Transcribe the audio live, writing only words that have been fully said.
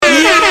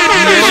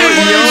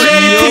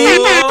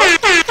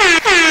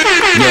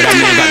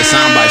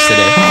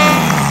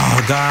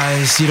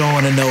you don't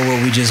want to know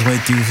what we just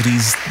went through for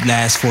these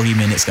last 40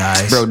 minutes,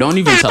 guys. Bro, don't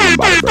even tell them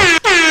about it, bro.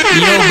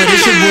 Yo, but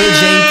it's your boy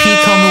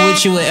JP coming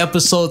with you with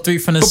episode 3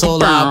 from the Soul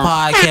Loud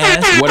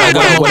Podcast. What up?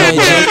 Matt with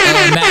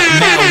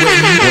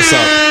me. What's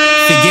up?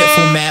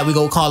 Forgetful Matt, we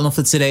gonna call him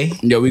for today.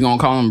 Yo, we gonna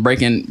call him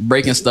breaking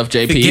stuff,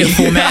 JP.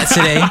 Forgetful Matt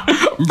today.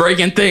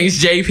 Breaking things,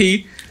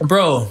 JP.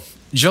 Bro,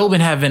 Joe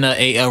been having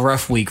a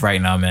rough week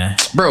right now, man.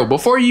 Bro,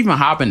 before you even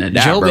hop into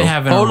that, Joe bro. been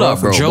having Hold a up,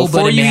 rough, bro. Joe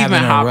Before you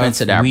even hop rough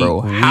into that,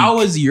 bro. How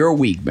has your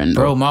week been,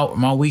 bro?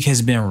 My week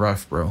has been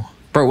rough, bro.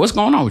 Bro, what's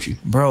going on with you?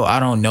 Bro, I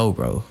don't know,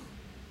 bro.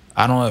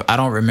 I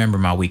don't remember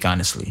my week,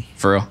 honestly.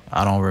 For real?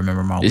 I don't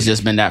remember my week. It's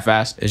just been that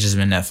fast? It's just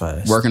been that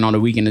fast. Working on the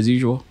weekend as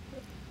usual?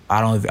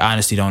 I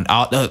honestly don't.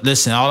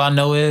 Listen, all I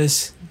know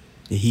is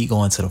the Heat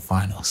going to the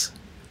finals.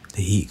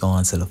 The Heat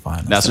going to the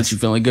finals. That's what you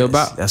feeling good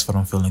about? That's what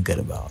I'm feeling good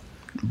about.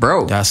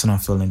 Bro. That's what I'm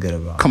feeling good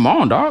about. Come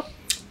on, dog.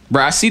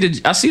 Bro, I see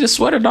the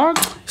sweater, dog.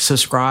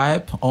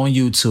 Subscribe on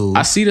YouTube.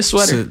 I see the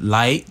sweater.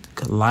 Like,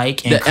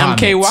 and the comment.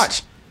 MK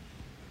watch.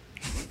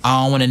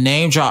 I don't want to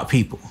name drop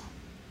people.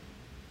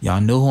 Y'all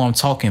know who I'm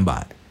talking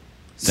about.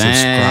 Dang.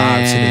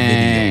 Subscribe to the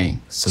video.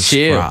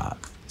 Subscribe.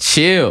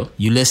 Chill.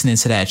 You listening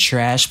to that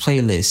trash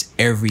playlist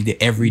every day.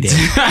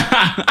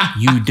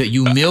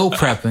 You meal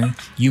prepping.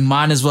 You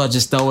might as well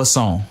just throw a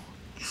song.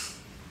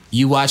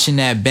 You watching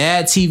that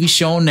bad TV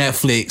show on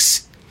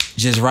Netflix.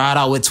 Just ride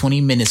out with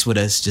 20 minutes with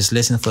us. Just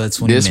listen for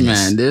 20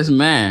 minutes. This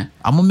man.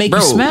 I'm gonna make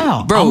you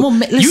smile. Bro,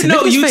 listen, you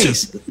know look at his YouTube.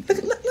 face.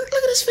 Look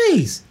at his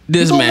face.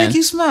 This man man make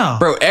you smile.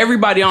 Bro,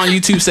 everybody on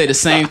YouTube say the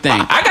same thing.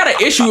 I got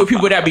an issue with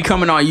people that be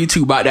coming on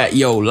YouTube about that.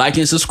 Yo, like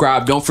and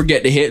subscribe. Don't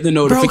forget to hit the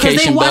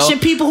notification bro, bell. Watching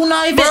people who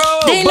not even. Bro,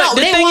 they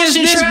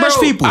watching trash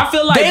people. I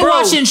feel like they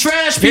watching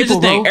trash people. Here's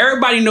the thing.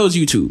 Everybody knows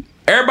YouTube.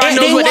 Everybody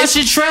knows what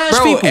watching trash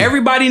bro, people.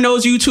 Everybody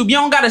knows YouTube. You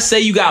don't gotta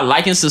say you got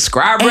like and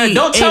subscribe, bro.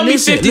 Don't tell me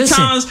 50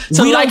 times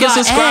to like and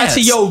subscribe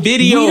to your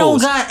videos. We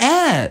don't got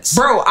ads,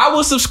 bro. I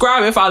will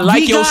subscribe if I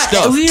like your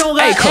stuff. We don't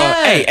got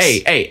ads.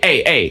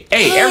 Hey,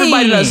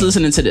 everybody that's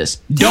listening to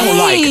this, don't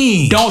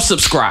like, don't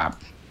subscribe,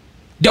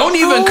 don't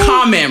even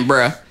comment,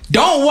 bro.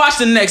 Don't watch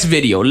the next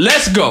video.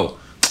 Let's go,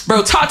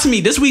 bro. Talk to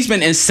me. This week's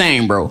been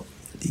insane, bro.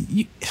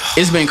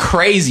 It's been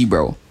crazy,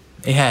 bro.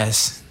 It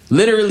has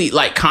literally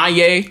like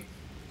Kanye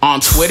on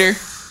Twitter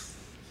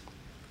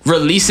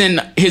releasing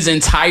his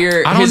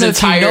entire. I don't know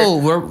if you know,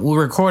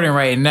 we're recording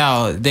right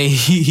now.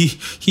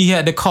 He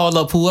had to call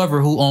up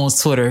whoever who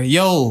owns Twitter.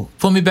 Yo,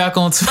 put me back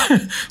on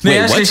Twitter.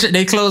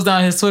 They closed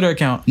down his Twitter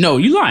account. No,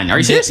 you lying? Are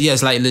you serious?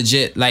 Yes, like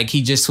legit. Like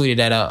he just tweeted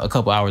that out a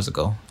couple hours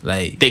ago.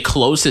 Like they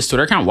closed his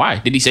Twitter account. Why?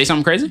 Did he say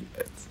something crazy?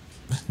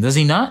 Does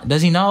he not?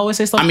 Does he not always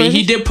say something? I mean,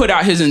 crazy? he did put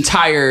out his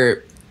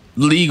entire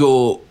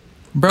legal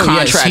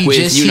contract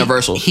with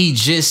Universal. They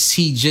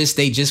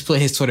just put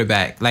his Twitter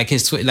back. Like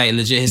his Twitter, like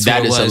legit. His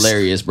Twitter that is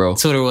hilarious, bro.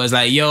 Twitter was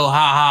like, "Yo,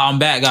 ha, I'm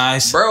back,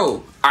 guys." Bro,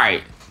 all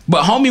right,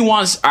 but homie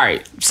wants. All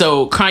right,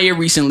 so Kanye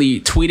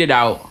recently tweeted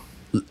out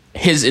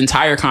his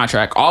entire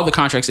contract, all the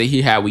contracts that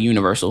he had with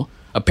Universal.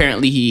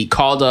 Apparently, he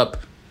called up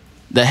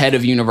the head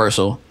of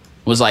Universal,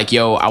 was like,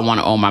 "Yo, I want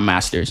to own my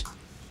masters."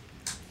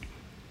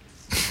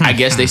 I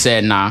guess they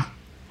said nah.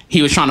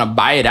 He was trying to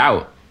buy it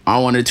out.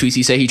 On one of the tweets,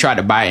 he said he tried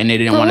to buy it and they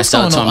didn't want to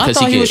sell it to him because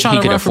he was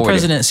trying to run for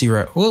presidency.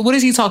 Right? What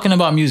is he talking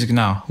about music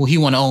now? Well, he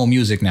want to own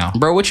music now,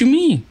 bro. What you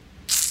mean?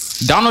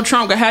 Donald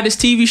Trump had his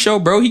TV show,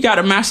 bro. He got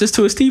a masters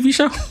to his TV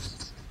show,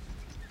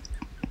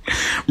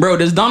 bro.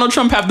 Does Donald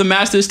Trump have the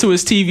masters to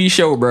his TV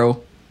show,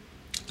 bro?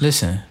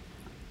 Listen,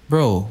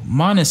 bro.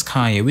 Mine is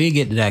Kanye. We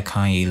get to that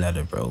Kanye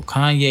letter, bro.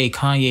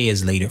 Kanye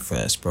is later for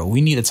us, bro. We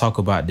need to talk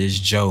about this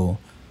Joe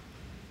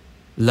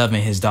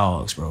loving his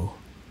dogs, bro.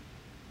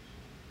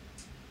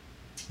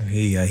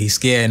 He's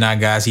scared now,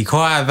 guys. He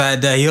quiet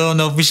about that. He don't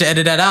know if we should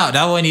edit that out.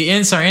 That wasn't the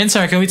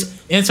intern.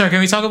 Can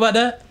we talk about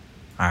that?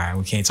 All right,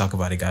 we can't talk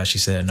about it, guys. She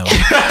said no.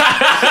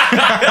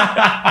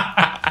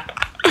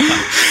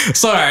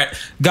 So, all right,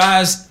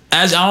 guys.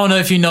 As I don't know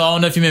if you know, I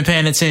don't know if you've been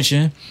paying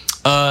attention.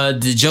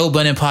 The Joe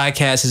Budden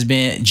podcast has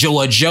been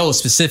Joe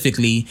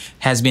specifically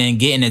has been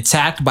getting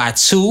attacked by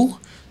two.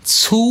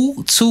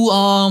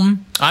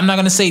 I'm not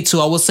gonna say two.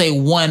 I will say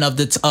one of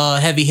the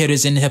heavy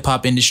hitters in the hip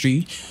hop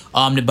industry,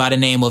 by the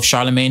name of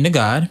Charlemagne the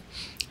God,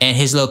 and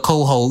his little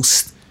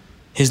co-host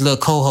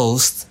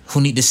who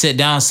need to sit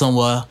down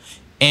somewhere,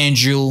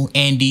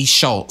 Andy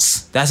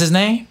Schultz. That's his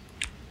name.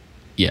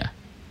 Yeah.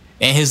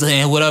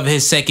 And whatever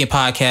his second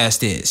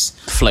podcast is.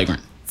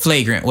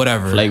 Flagrant.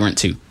 Whatever. Flagrant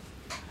 2.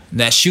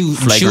 That shoes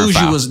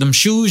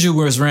you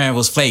was wearing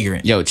was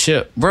flagrant. Yo,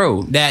 chip,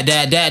 bro.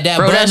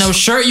 That no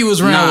shirt you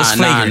was wearing was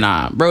flagrant.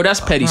 Nah, bro. That's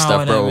petty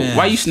stuff, bro.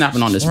 Why you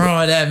snapping on this, bro? Wrong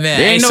with that man.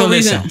 There ain't no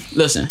reason.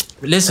 Listen.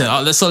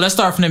 So let's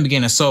start from the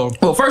beginning. So,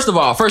 well, first of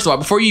all,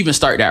 before you even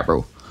start that,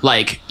 bro,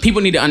 like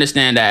people need to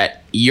understand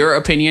that your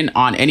opinion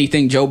on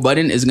anything Joe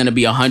Budden is going to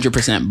be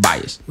 100%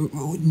 biased.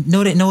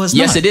 No, it's not.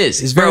 Yes, it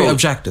is. It's very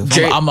objective.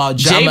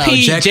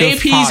 JP's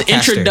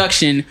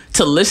introduction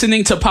to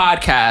listening to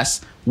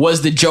podcasts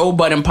was the Joe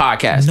Budden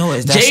podcast. No,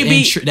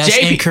 that's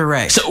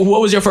incorrect. So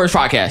what was your first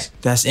podcast?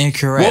 That's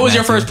incorrect. What was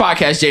your first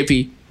podcast,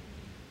 JP?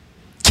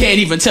 can't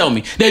even tell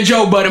me. The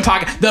Joe Budden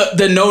podcast,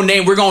 the no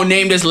name, we're going to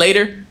name this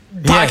later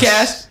podcast,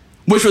 yes.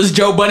 Which was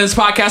Joe Budden's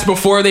podcast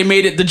before they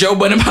made it the Joe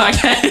Budden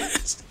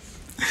podcast.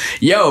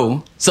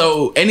 Yo,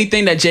 so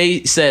anything that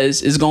Jay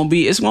says is going to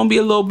be, it's going to be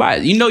a little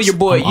biased. You know your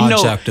boy, you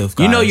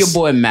know your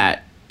boy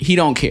Matt, he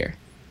don't care.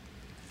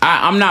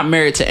 I'm not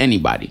married to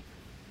anybody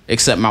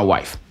except my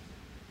wife.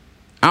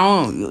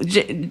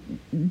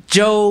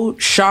 Joe,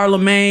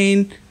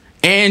 Charlemagne,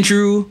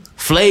 Andrew,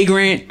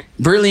 Flagrant,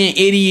 Brilliant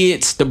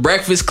Idiots, The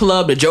Breakfast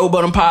Club, the Joe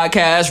Budden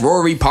podcast,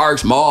 Rory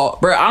Parks, Maul,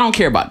 bro. I don't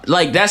care about it.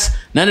 Like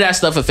none of that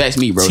stuff affects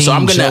me, bro. So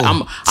I'm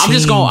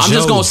just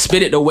gonna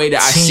spit it the way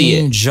that I see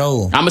it.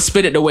 Joe, I'm gonna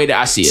spit it the way that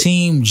I see it.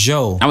 Team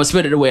Joe, I'm gonna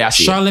spit it the way I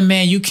see it.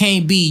 Charlemagne, you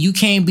can't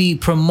be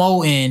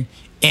promoting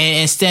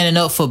and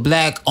standing up for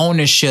black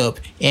ownership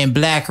and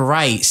black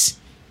rights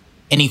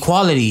and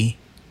equality,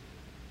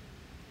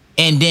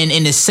 and then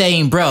in the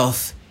same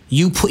breath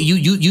you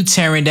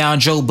tearing down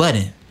Joe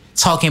Budden,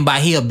 talking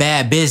about he a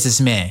bad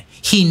businessman.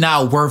 He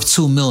not worth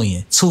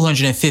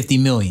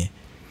 $250 million.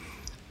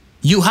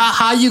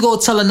 How you go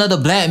tell another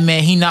black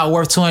man he not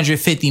worth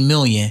 $250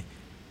 million?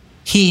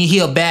 He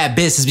a bad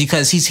business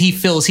because he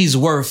feels he's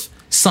worth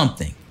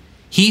something.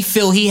 He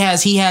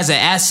has an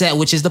asset,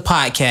 which is the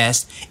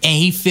podcast, and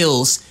he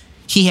feels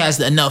he has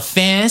enough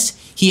fans.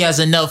 He has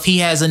enough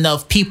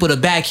people to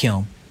back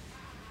him.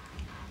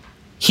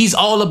 He's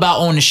all about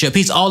ownership.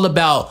 He's all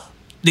about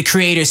the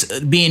creators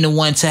being the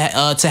one to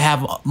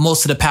have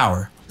most of the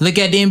power. Look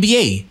at the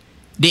NBA.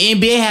 The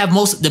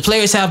NBA the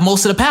players have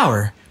most of the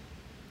power.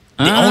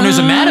 The owners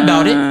are mad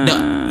about it.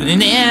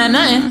 And they ain't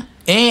nothing.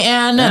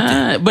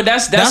 But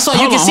that's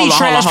why you can see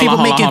trash people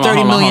making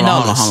 $30 million.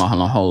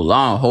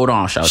 Hold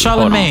on,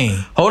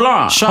 Charlemagne. Hold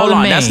on.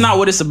 That's not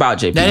what it's about,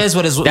 JP. That is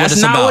what it's about.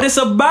 That's not what it's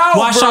about.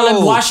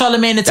 Why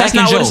Charlemagne attacking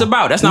Joe? That's not what it's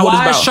about. That's not what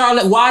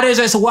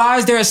it's about. Why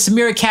is there a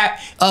smear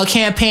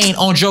campaign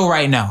on Joe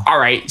right now? All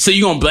right, so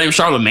you gonna blame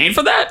Charlemagne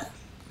for that?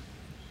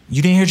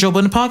 You didn't hear Joe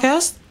Budden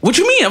podcast? What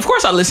you mean? Of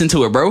course I listened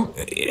to it, bro.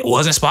 It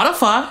wasn't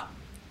Spotify.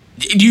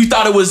 You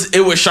thought it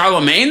was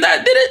Charlemagne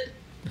that did it?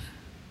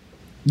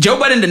 Joe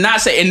Budden did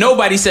not say, and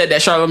nobody said that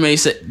Charlemagne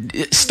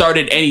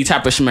started any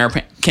type of smear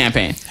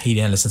campaign. He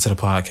didn't listen to the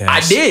podcast.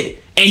 I did.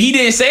 And he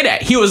didn't say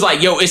that. He was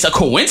like, yo, it's a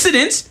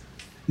coincidence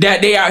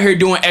that they out here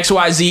doing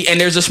XYZ and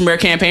there's a smear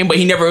campaign, but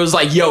he never was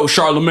like, yo,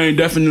 Charlemagne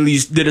definitely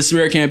did a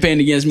smear campaign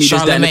against me.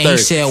 Charlemagne, he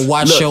said,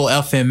 watch your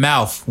effing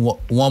mouth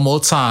one more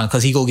time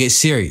because he go get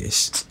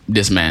serious.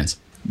 This man's,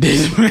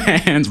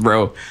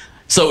 bro.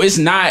 So it's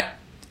not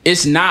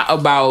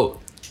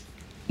about,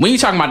 when you're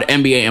talking about the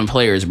NBA and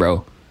players,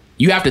 bro,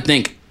 you have to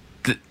think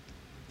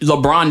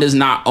LeBron does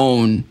not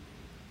own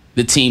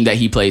the team that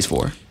he plays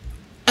for.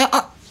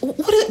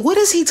 What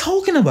is he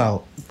talking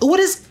about?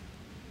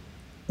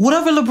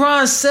 Whatever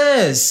LeBron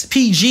says,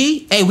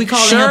 PG. Hey, we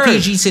calling him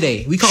PG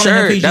today. We calling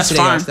him PG today.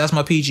 Fine. That's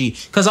my PG.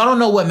 Because I don't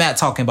know what Matt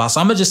talking about, so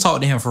I'm gonna just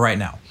talk to him for right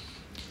now.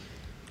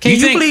 Can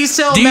you please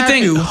tell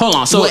Matthew? Hold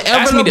on. So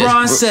whatever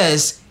LeBron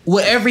says,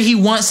 whatever he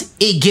wants,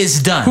 it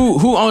gets done.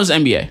 Who owns the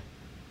NBA?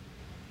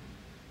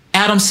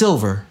 Adam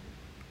Silver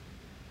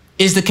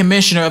is the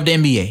commissioner of the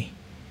NBA.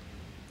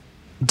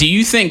 Do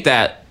you think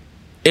that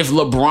if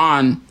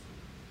LeBron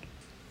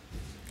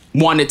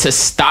wanted to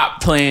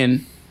stop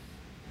playing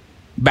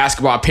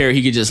basketball, period,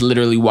 he could just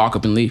literally walk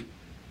up and leave?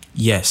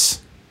 Yes.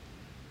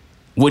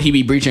 Would he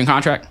be breaching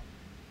contract?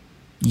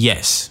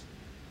 Yes.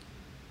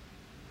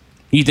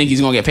 You think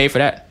he's going to get paid for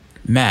that?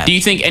 Matt. Do you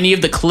think any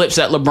of the clips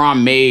that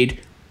LeBron made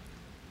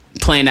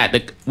playing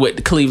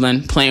with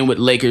Cleveland, playing with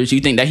Lakers, you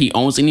think that he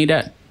owns any of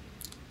that?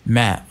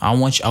 Matt, I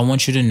want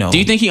you to know. Do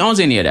you think he owns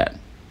any of that?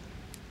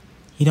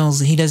 He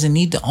doesn't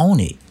need to own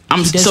it.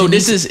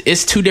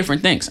 It's two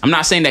different things. I'm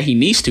not saying that he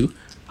needs to.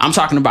 I'm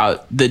talking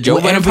about the Joe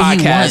Budden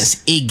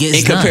podcast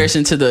in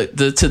comparison to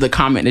the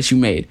comment that you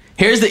made.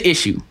 Here's the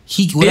issue.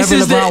 Gets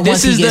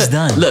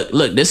done.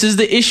 Look, this is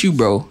the issue,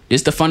 bro.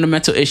 It's the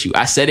fundamental issue.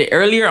 I said it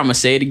earlier. I'm gonna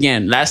say it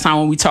again. Last time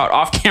when we talked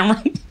off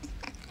camera,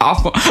 off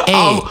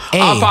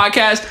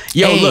podcast.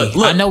 Yo, look.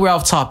 I know we're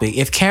off topic.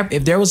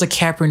 If there was a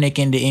Kaepernick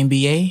in the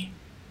NBA,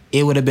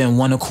 it would have been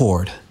one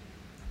accord.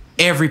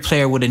 Every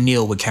player would have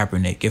kneeled with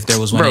Kaepernick if there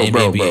was one in the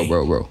NBA.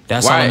 Bro.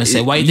 That's all I'm gonna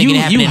say. Why you think it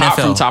happened in the NFL?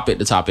 From topic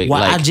to topic.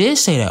 Why I did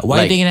say that.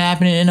 Why you think it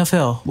happened in the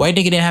NFL? Why you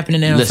think it didn't happen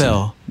in the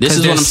NFL? This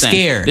is what I'm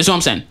saying. This is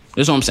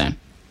what I'm saying.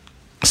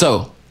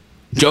 So,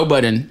 Joe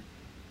Budden,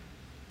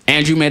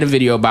 Andrew made a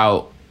video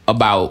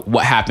about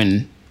what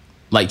happened,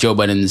 like Joe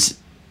Budden's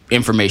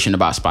information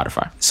about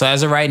Spotify. So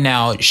as of right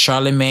now,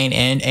 Charlemagne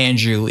and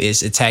Andrew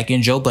is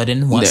attacking Joe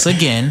Budden once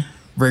again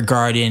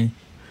regarding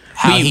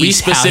we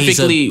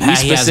specifically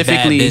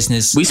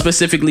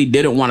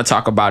didn't want to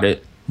talk about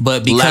it,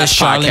 but because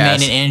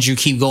Charlemagne and Andrew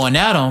keep going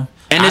at him,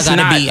 and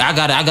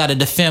I gotta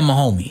defend my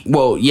homie.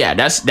 Well, yeah,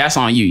 that's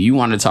on you. You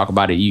want to talk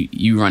about it.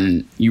 You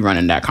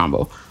running that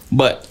combo.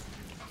 But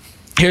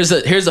here's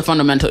the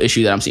fundamental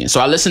issue that I'm seeing.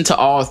 So I listened to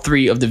all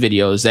three of the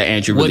videos that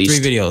Andrew released.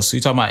 What 3 videos? So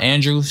you talking about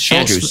Andrew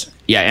Schultz? Andrews,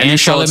 yeah, and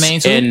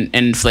Charlemagne too,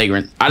 and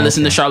Flagrant. I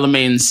listened to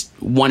Charlemagne's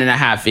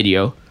 1.5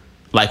 video,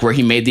 like where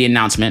he made the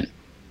announcement.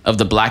 of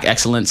the Black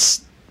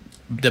Excellence,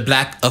 the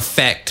Black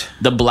Effect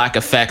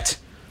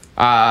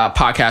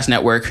podcast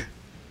network.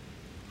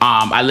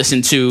 I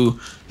listened to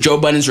Joe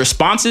Budden's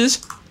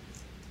responses.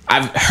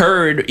 I've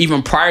heard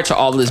even prior to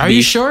all of this. Are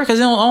you sure? Because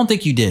I don't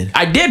think you did.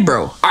 I did,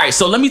 bro. All right,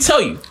 so let me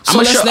tell you.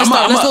 Let's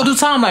go do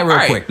timeline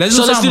real quick. Let's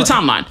do the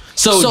timeline.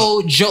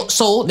 So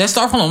let's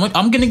start from.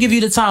 I'm gonna give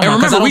you the timeline. And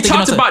remember, we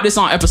talked about this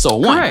on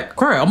episode 1.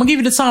 Correct. I'm gonna give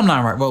you the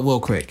timeline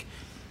real quick.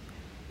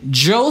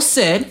 Joe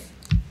said,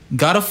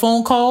 got a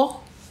phone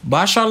call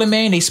by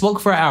Charlamagne. They spoke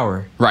for an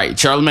hour. Right.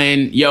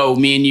 Charlamagne,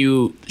 me and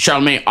you,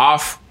 Charlamagne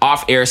off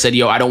air said,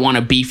 I don't want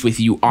to beef with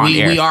you on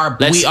air.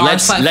 Let's not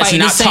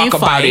talk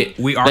about it.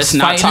 Let's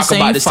not talk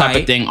about this type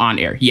of thing on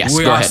air. Yes,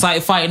 we are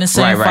fighting the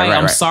same fight.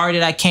 I'm sorry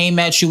that I came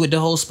at you with the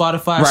whole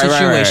Spotify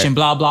situation,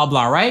 blah, blah,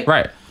 blah, right?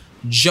 Right.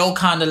 Joe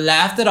kind of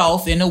laughed it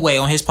off in a way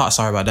on his pod.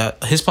 Sorry about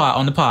that. His pod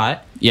on the pod.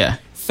 Yeah.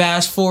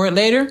 Fast forward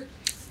later,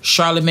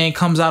 Charlamagne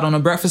comes out on the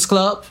Breakfast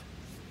Club,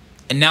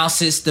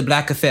 announces the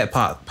Black Effect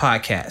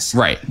podcast.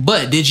 Right.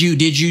 But did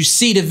you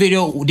see the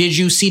video? Did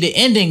you see the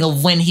ending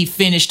of when he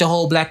finished the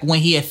whole when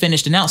he had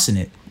finished announcing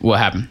it? What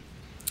happened?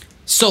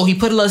 So he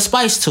put a little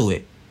spice to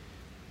it.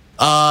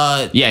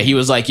 Yeah, he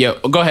was like, go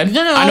ahead.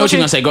 No, I know what you're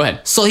gonna say. Go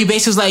ahead. So he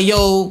basically was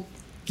like,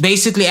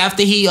 basically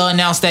after he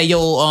announced that,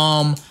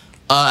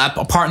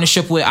 a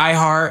partnership with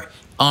iHeart,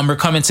 we're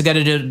coming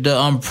together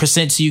to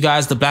present to you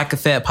guys the Black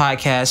Effect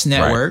podcast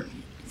network. Right.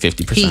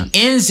 50%. He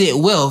ends it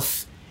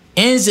with,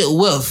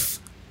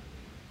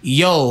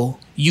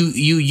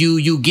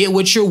 you get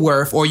what you're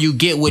worth, or you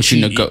get what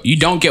you you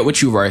don't get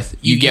what you're worth.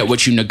 You get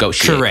what you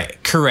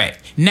negotiate.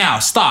 Correct. Now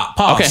stop.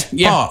 Pause. Okay.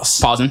 Yeah.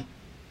 Pause. Pausing.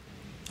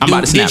 I'm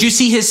about to snap. Did you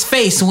see his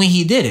face when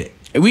he did it?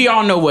 We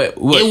all know what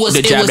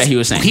the jab that he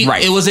was saying.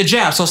 Right. It was a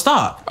jab. So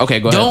stop. Okay.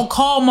 Go ahead. Don't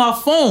call my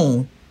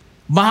phone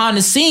behind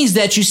the scenes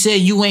that you said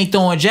you ain't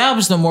throwing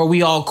jabs no more.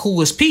 We all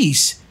cool as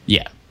peace.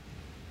 Yeah.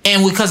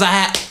 And because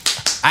I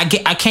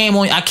came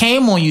on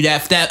you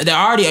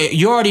that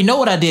you already know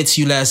what I did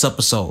to you last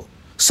episode.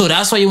 So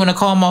that's why you want to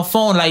call my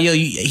phone. Like,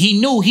 he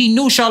knew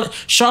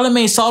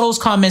Charlamagne saw those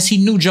comments. He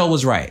knew Joe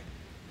was right.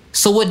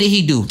 So what did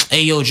he do?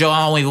 Hey, Joe,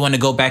 I don't even want to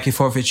go back and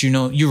forth with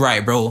you. You're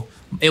right, bro.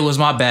 It was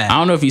my bad. I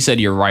don't know if he said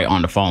you're right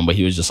on the phone, but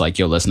he was just like,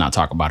 let's not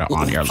talk about it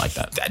on air like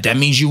that. That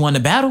means you won the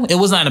battle? It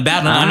was not a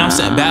battle. I'm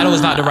saying battle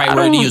is not the right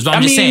word to use. But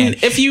I'm just saying,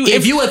 if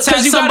you attack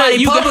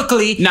somebody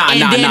publicly and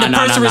then the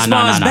person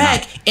responds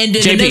back, and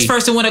then the next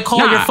person want to call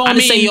your phone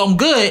and say, I'm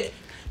good.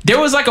 There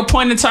was like a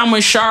point in time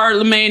when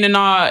Charlamagne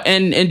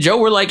and Joe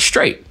were like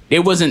straight.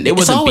 It wasn't beefing.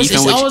 It's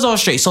always all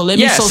straight. So let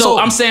me. So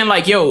I'm saying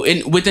like,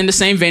 within the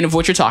same vein of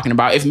what you're talking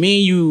about, if me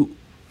and you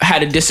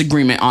had a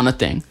disagreement on a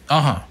thing,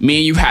 me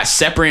and you had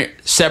separate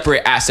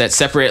assets,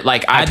 separate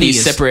like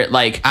ideas, separate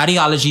like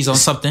ideologies on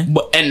something,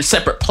 and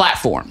separate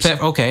platforms.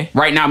 Okay.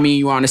 Right now, me and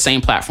you are on the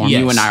same platform.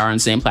 Yes. You and I are on the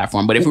same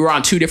platform. But if we were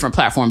on 2 different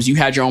platforms, you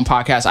had your own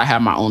podcast, I had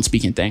my own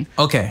speaking thing.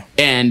 Okay.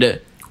 And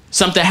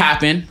something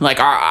happened, like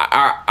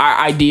our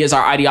ideas,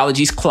 our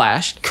ideologies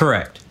clashed.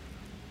 Correct.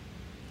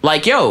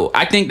 Like,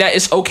 I think that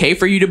it's okay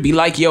for you to be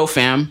like,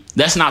 fam,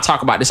 let's not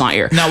talk about this on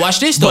air. Now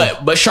watch this though.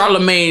 But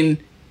Charlamagne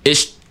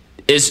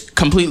is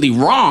completely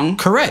wrong.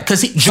 Correct,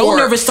 because Joe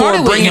never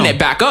started with bringing him. It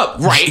back up.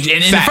 Right.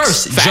 And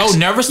facts. Joe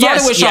never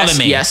started with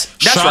Charlamagne. Yes,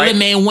 that's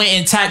Charlamagne went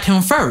and attacked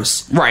him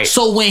first. Right.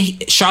 So when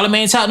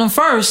Charlamagne attacked him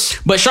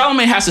first, but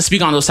Charlamagne has to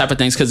speak on those type of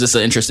things because it's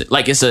interesting.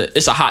 Like it's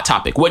a hot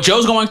topic. What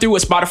Joe's going through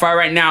with Spotify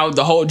right now,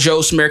 the whole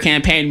Joe smear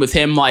campaign with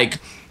him like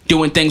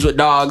doing things with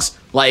dogs,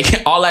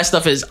 like all that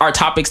stuff are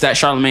topics that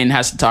Charlamagne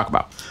has to talk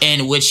about.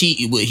 And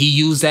he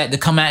used that to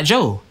come at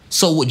Joe.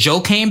 So when Joe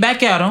came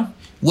back at him,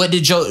 what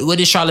did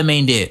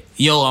Charlamagne did?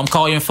 I'm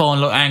calling your phone.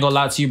 Look, I ain't gonna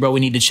lie to you, bro. We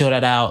need to chill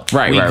that out.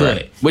 Right,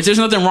 good. Which there's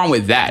nothing wrong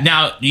with that.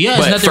 Now, there's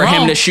nothing for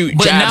wrong. Him to shoot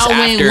but jabs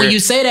now after, when you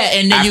say that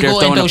and then you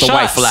go and throw shots,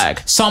 white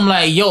flag. So I'm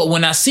like,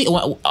 when I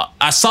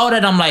saw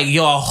that, I'm like,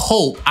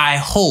 I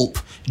hope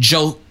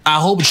Joe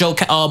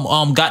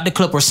got the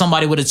clip, or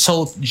somebody would have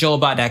told Joe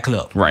about that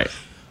clip. Right.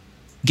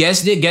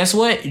 Guess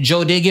what?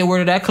 Joe did get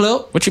word of that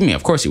clip. What you mean?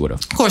 Of course he would have.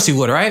 Of course he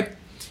would, right?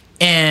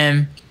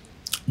 And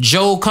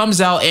Joe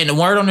comes out, and the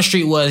word on the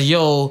street was,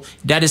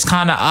 that is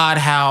kind of odd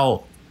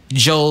how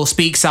Joe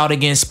speaks out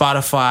against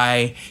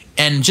Spotify,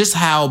 and just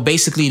how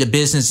basically the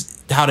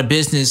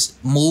business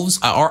moves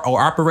or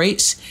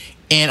operates,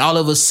 and all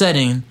of a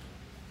sudden,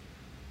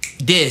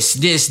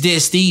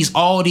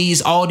 all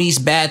these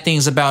bad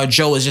things about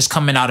Joe is just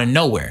coming out of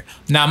nowhere.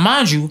 Now,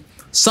 mind you,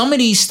 some of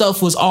these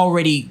stuff was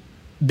already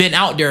been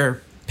out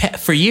there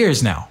for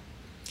years now.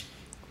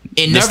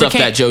 The stuff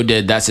that Joe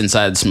did, that's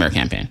inside the smear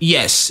campaign.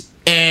 Yes.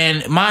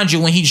 And mind you,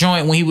 when he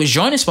was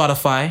joining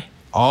Spotify,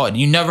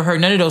 you never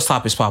heard none of those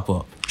topics pop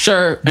up.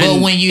 Sure. But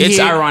it's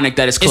ironic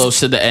that it's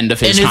close to the end of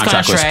his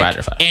contract with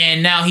Spotify.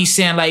 And now he's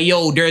saying like,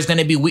 there's going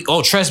to be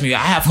trust me, I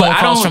have phone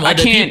calls from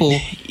other people.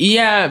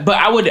 Yeah, but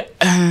I would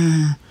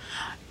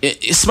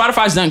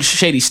Spotify's done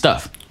shady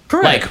stuff.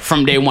 Correct. Like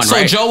from day one,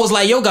 right? So Joe was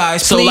like,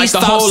 guys, please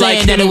stop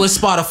saying that it was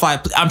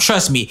Spotify.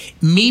 Trust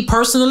me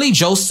personally,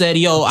 Joe said,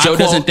 Joe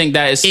doesn't think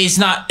that it's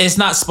not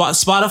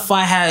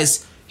Spotify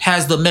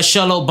has the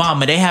Michelle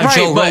Obama. They have Right,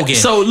 Joe but- Rogan.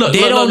 so look,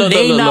 they look, look,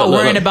 they look, not look,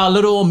 worrying look. about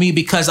little old me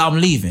because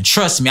I'm leaving.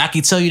 Trust me, I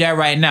can tell you that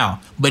right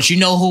now. But you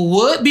know who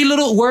would be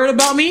little worried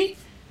about me?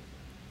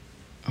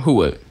 Who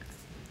would?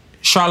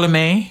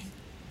 Charlemagne,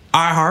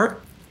 iHeart.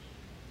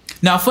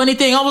 Now, funny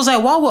thing, I was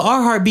like, why would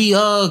iHeart be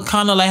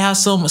kind of like have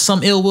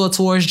some ill will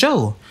towards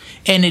Joe?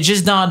 And it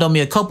just dawned on me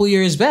a couple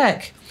years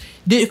back.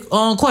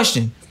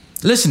 Question,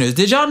 listeners,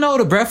 did y'all know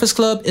the Breakfast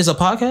Club is a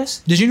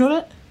podcast? Did you know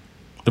that?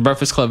 The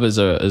Breakfast Club is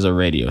a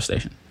radio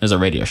station. It's a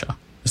radio show.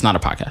 It's not a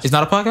podcast. It's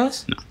not a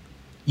podcast? No.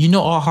 You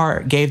know,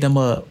 iHeart gave them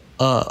a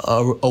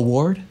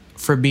award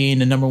for being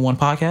the #1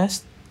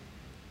 podcast.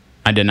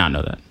 I did not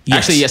know that. Yes.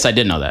 Actually, yes, I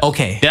did know that.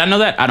 Okay. Did I know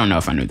that? I don't know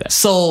if I knew that.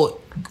 So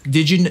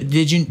did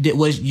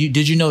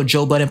you know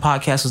Joe Budden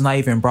podcast was not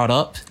even brought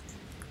up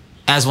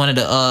as one of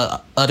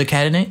the other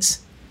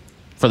candidates?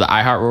 For the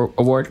iHeart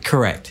Award?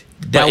 Correct.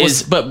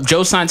 But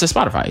Joe signed to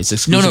Spotify. It's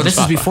exclusive. No, this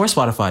to is Spotify. before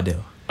Spotify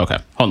deal. Okay,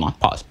 hold on.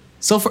 Pause.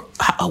 So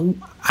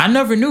I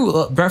never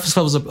knew Breakfast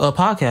Club was a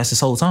podcast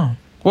this whole time.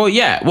 Well,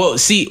 yeah. Well,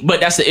 see,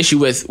 but that's the issue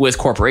with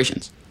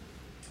corporations.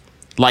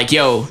 Like,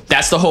 yo,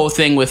 that's the whole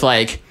thing with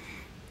like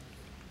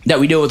that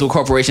we deal with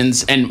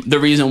corporations, and the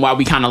reason why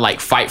we kind of like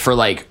fight for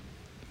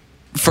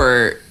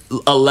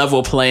a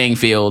level playing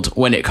field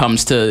when it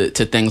comes to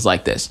things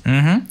like this.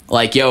 Mm-hmm.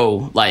 Like,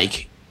 yo,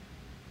 like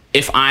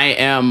if I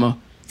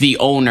am the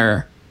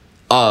owner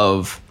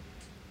of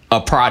a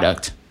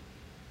product,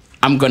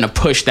 I'm gonna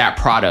push that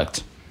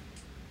product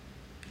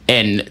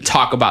and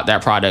talk about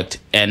that product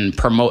and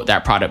promote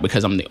that product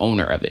because I'm the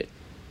owner of it.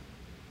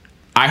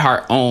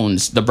 iHeart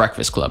owns the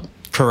Breakfast Club.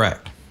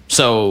 Correct.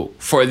 So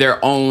for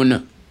their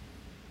own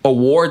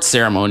award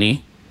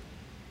ceremony,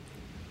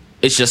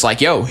 it's just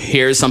like, yo,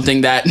 here's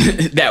something that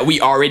that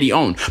we already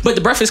own. But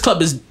the Breakfast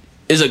Club is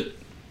a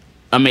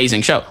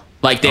amazing show.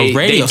 Like a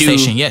radio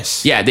station,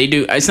 yes. Yeah, they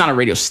do. It's not a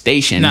radio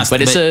station,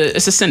 but it's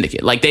a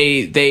syndicate. Like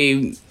iHeart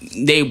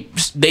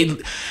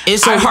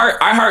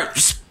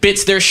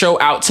spits their show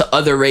out to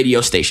other radio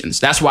stations.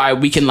 That's why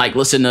we can like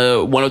listen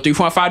to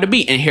 103.5 The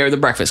Beat and hear the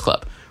Breakfast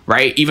Club,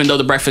 right? Even though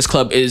the Breakfast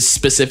Club is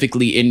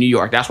specifically in New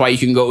York. That's why you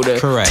can go to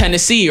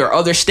Tennessee or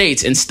other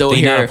states and still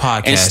hear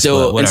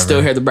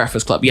the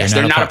Breakfast Club. Yes,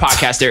 they're not a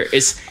podcast.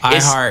 It's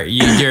iHeart.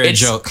 You're a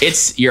joke.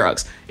 It's your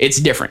Uggs. It's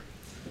different.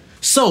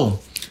 So,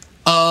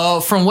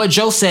 from what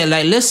Joe said,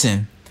 like,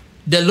 listen,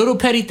 the little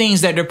petty things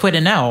that they're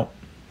putting out,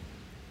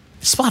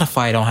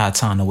 Spotify don't have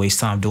time to waste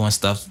time doing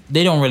stuff.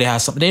 They don't really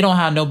have they don't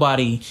have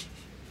nobody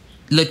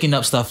looking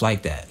up stuff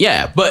like that.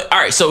 Yeah, but all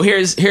right. So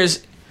here's.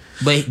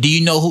 But do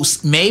you know who?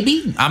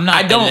 Maybe I'm not.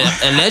 I don't.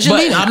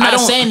 Allegedly, I'm not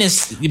saying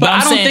this. But I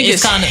don't think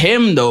it's kind of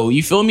him though.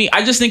 You feel me?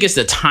 I just think it's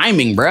the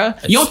timing,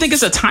 bruh. You don't think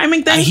it's a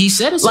timing thing? He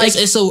said it's like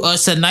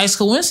it's a nice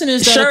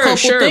coincidence. That sure, a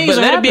couple things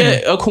but that'd be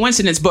happening. a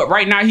coincidence. But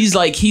right now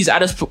he's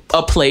at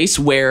a place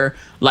where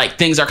like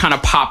things are kind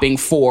of popping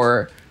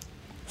for,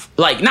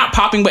 like not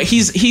popping, but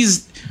he's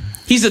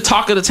the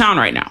talk of the town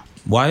right now.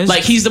 Why is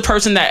like he's the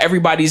person that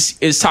everybody's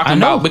is talking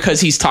about because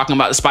he's talking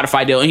about the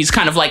Spotify deal and he's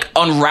kind of like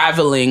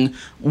unraveling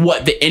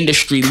what the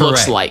industry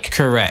looks like.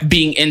 Correct.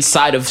 Being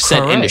inside of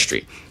said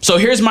industry. So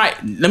here's my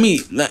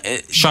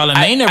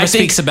Charlemagne never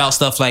speaks about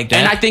stuff like that.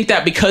 And I think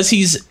that because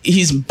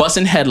he's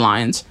busting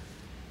headlines,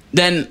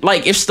 then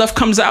like if stuff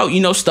comes out,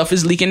 you know, stuff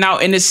is leaking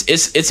out and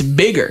it's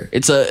bigger.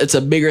 It's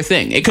a bigger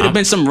thing. It could have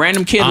been some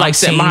random kid like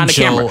sitting behind the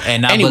camera.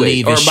 And I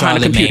believe or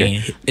behind the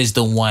computer is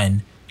the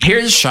one.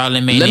 Here's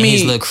Charlemagne and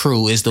his little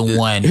crew is the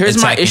one.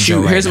 Here's my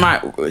issue.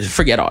 Right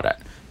forget all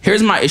that.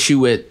 Here's my issue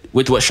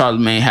with what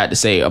Charlemagne had to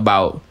say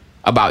about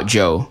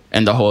Joe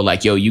and the whole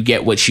like, yo, you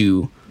get what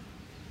you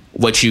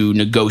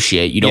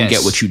negotiate. You don't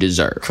get what you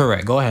deserve.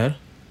 Correct. Go ahead.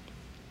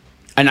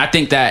 And I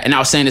think that, and I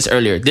was saying this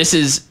earlier, this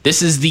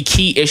is the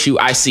key issue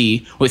I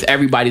see with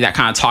everybody that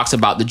kind of talks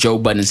about the Joe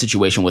Budden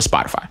situation with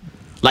Spotify.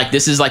 Like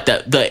this is like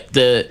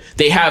the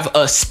they have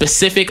a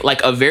specific,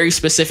 like a very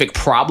specific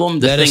problem.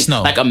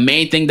 Like a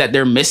main thing that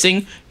they're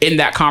missing in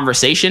that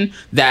conversation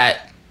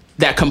that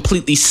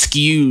completely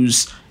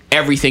skews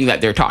everything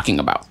that they're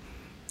talking about.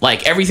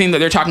 Like everything that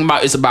they're talking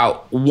about is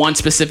about one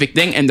specific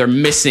thing, and they're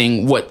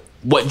missing what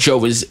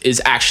Joe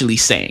is actually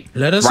saying.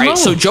 Let us know.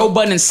 So Joe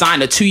Budden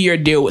signed a 2-year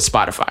deal with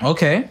Spotify.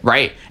 Okay.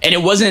 Right, and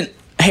it wasn't,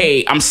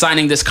 hey, I'm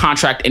signing this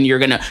contract and you're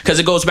gonna, because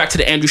it goes back to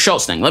the Andrew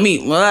Schultz thing.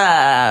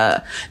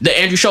 The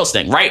Andrew Schultz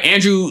thing, right?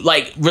 Andrew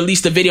like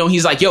released a video and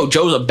he's like, yo,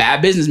 Joe's a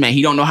bad businessman.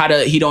 He don't know how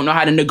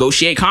to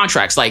negotiate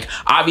contracts. Like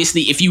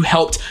obviously if you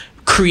helped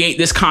create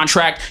this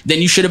contract,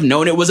 then you should have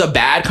known it was a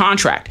bad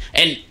contract.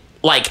 And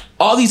like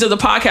all these other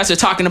podcasts are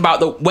talking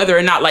about whether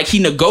or not like he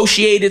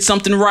negotiated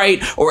something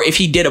right, or if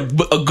he did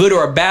a good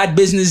or a bad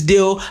business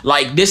deal,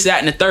 like this, that,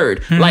 and the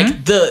third. Mm-hmm.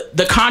 Like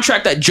the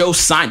contract that Joe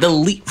signed,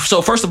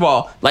 so first of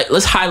all, like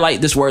let's highlight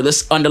this word,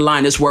 let's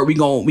underline this word. We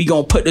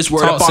gonna put this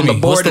word up on the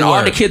board, and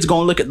all the kids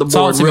gonna look at the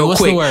board real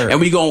quick,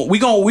 and we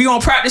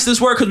gonna practice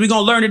this word because we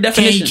gonna learn the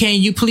definition. Can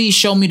you please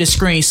show me the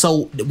screen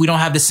so we don't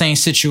have the same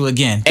situ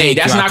again? Hey,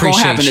 that's not gonna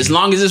happen. As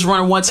long as it's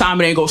running one time,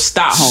 it ain't gonna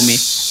stop,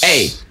 homie.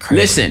 Hey,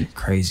 listen,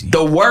 crazy.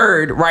 The word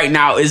right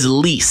now is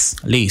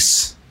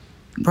lease.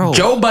 Bro.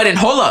 Joe Budden,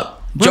 hold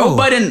up. Bro, Joe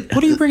Budden.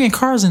 What are you bringing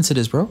cars into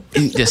this, bro?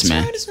 This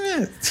man.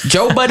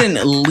 Joe Budden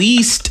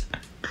leased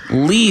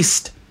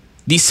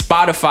the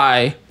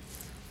Spotify.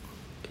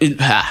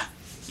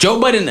 Joe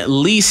Budden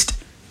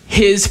leased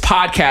his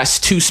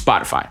podcast to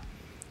Spotify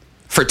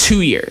for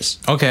 2 years.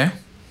 Okay.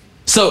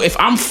 So if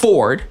I'm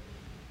Ford,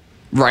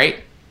 right?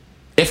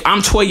 If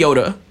I'm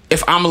Toyota,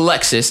 if I'm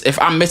Lexus, if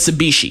I'm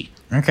Mitsubishi,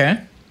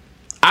 okay,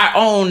 I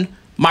own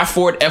my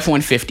Ford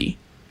F-150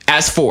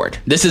 as Ford.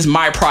 This is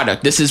my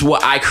product. This is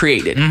what I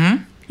created.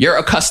 Mm-hmm. You're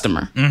a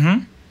customer.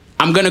 Mm-hmm.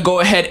 I'm going to go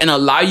ahead and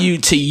allow you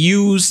to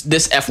use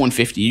this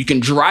F-150. You can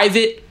drive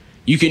it.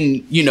 You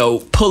can,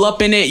 pull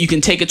up in it. You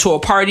can take it to a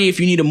party. If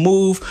you need to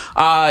move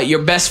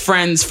your best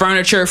friend's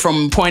furniture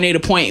from point A to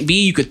point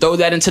B, you could throw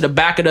that into the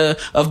back of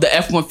the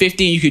F-150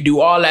 and you could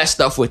do all that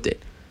stuff with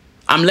it.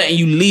 I'm letting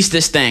you lease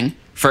this thing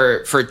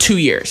for 2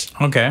 years.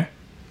 Okay.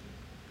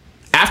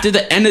 After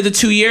the end of the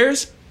 2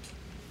 years,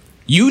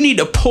 you need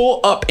to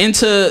pull up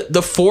into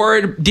the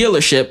Ford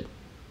dealership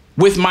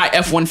with my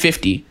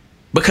F-150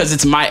 because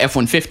it's my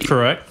F-150.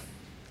 Correct.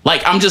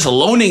 Like, I'm just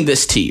loaning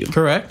this to you.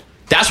 Correct.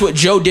 That's what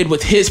Joe did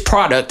with his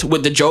product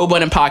with the Joe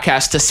Budden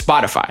podcast to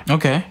Spotify.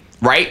 Okay.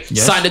 Right?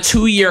 Yes. Signed a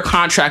 2-year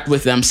contract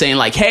with them saying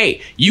like,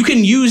 hey, you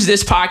can use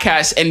this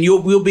podcast and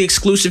we'll be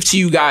exclusive to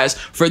you guys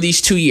for these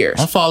 2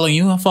 years. I'm following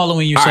you All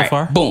so right,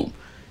 far. Boom.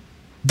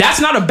 That's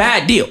not a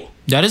bad deal.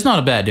 That is not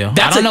a bad deal.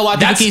 I don't know why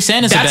people keep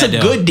saying it's a bad deal.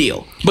 That's a good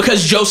deal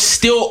because Joe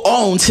still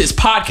owns his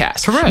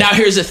podcast. Correct. Now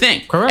here's the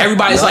thing. Correct.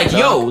 Everybody's like,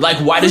 yo, like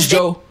why does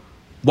Joe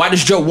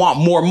want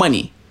more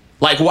money?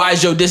 Like, why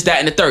is Joe this, that,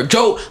 and the third?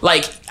 Joe,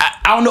 like,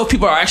 I don't know if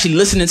people are actually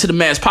listening to the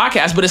man's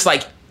podcast, but it's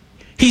like,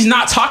 he's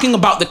not talking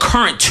about the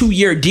current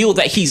 2-year deal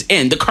that he's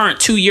in, the current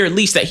 2-year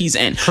lease that he's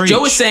in. Preach.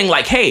 Joe is saying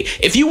like, hey,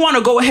 if you want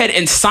to go ahead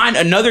and sign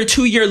another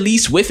 2-year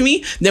lease with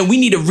me, then we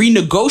need to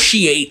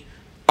renegotiate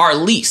our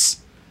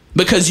lease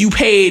because you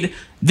paid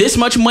this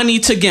much money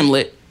to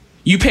Gimlet.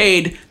 You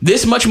paid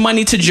this much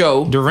money to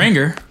Joe. The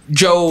Ringer.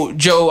 Joe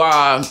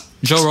Rogan.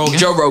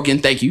 Joe Rogan,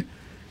 thank you.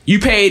 You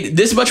paid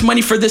this much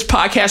money for this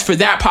podcast, for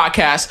that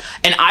podcast,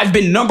 and I've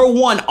been number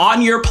one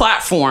on your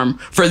platform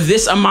for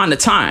this amount of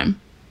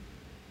time.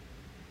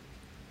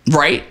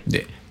 Right?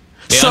 They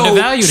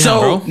undervalued him,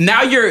 bro.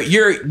 Now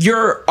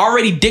you're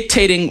already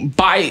dictating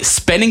by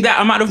spending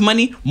that amount of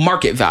money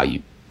market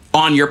value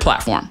on your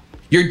platform.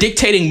 You're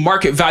dictating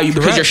market value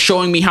because you're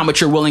showing me how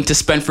much you're willing to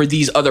spend for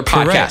these other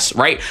podcasts,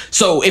 right?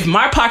 So if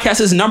my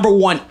podcast is number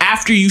one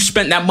after you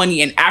spent that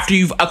money and after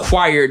you've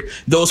acquired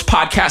those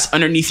podcasts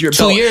underneath your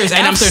belt, 2 years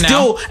and I'm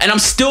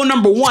still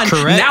number one.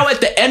 Correct. Now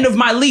at the end of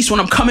my lease, when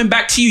I'm coming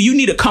back to you, you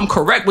need to come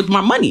correct with my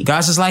money.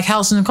 Guys, it's like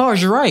houses and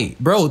cars. You're right,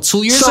 bro.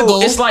 2 years So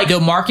ago, it's like- the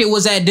market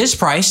was at this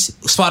price.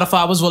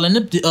 Spotify was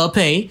willing to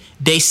pay.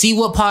 They see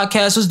what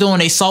podcast was doing.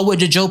 They saw what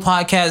the Joe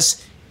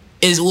podcast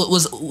they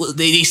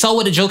saw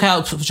what the Joe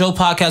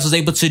podcast was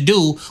able to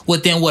do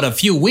within a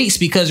few weeks,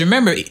 because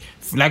remember,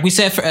 like we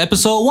said for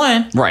episode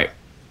 1, Right.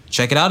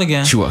 check it out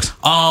again. She was.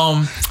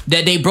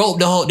 That they broke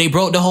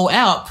the whole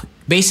app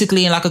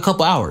basically in like a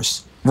couple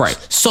hours. Right.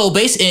 So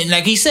basically,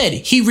 like he said,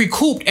 he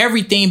recouped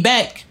everything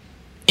back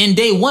in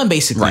day one,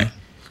 basically. Right.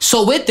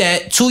 So with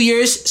that, 2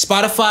 years,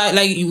 Spotify,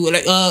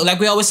 like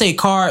we always say,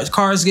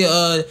 cars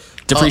get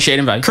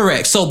Depreciating value.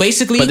 Correct. So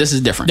basically, But this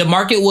is different. The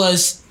market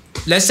was,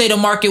 let's say the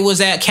market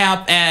was at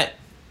cap at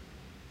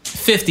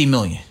 50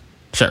 million.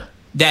 Sure.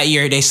 That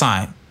year they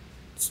signed.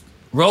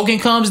 Rogan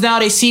comes down.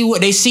 They see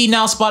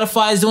now.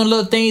 Spotify is doing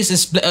little things.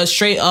 It's a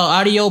straight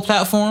audio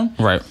platform.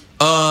 Right.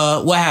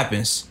 What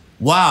happens?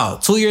 Wow.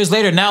 2 years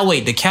later, now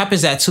wait, the cap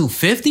is at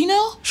 250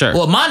 now? Sure.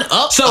 Well, mine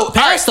up. So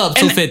Paris up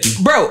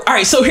 250. Bro, all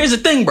right, so here's the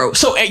thing, bro.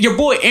 So your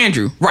boy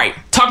Andrew, right,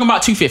 talking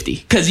about 250,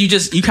 because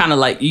you kind of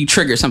like, you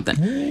trigger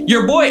something.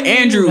 Your boy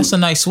Andrew. That's a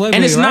nice swag.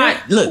 And it's right?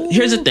 not, look,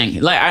 here's the thing.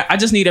 Like, I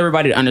just need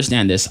everybody to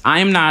understand this. I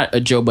am not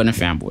a Joe Budden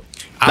fanboy.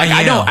 Like,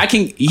 I am.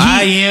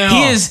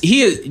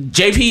 He is,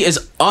 JP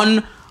is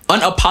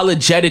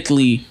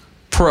unapologetically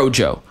pro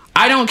Joe.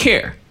 I don't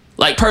care.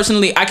 Like,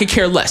 personally, I could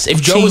care less.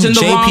 If Joe was in the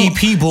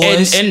JPP wrong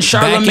boys and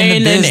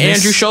Charlamagne and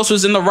Andrew Schultz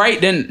was in the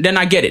right, then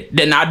I get it.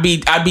 Then I'd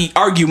be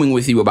arguing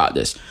with you about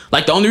this.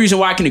 Like, the only reason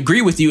why I can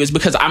agree with you is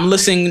because I'm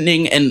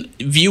listening and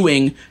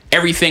viewing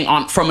everything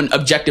from an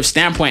objective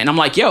standpoint. And I'm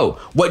like, yo,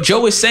 what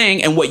Joe is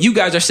saying and what you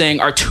guys are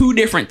saying are two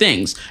different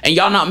things. And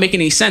y'all not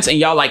making any sense. And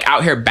y'all like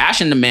out here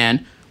bashing the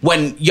man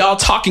when y'all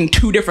talking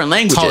two different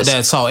languages. Talk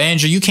that talk.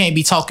 Andrew, you can't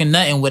be talking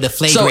nothing with a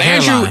flagrant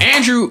hairline.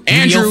 Andrew,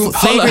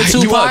 flagrant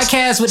two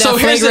podcasts with that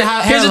flagrant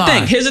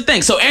hairline. Here's the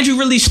thing. So Andrew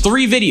released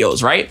 3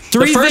 videos, right?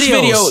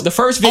 The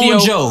first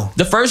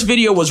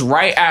video was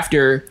right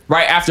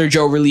after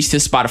Joe released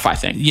his Spotify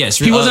thing. Yes,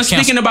 he wasn't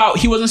speaking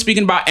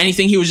about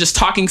anything. He was just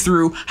talking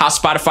through how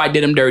Spotify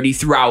did him dirty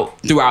throughout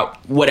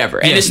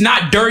whatever. And it's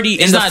not dirty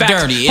in the fact.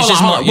 Dirty. It's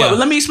just more.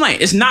 Let me explain.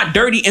 It's not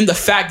dirty in the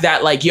fact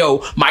that like,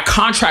 yo, my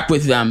contract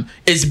with them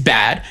is is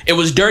bad. It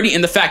was dirty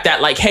in the fact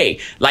that like, hey,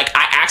 like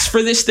I asked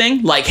for this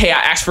thing. Like, hey, I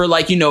asked for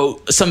like, you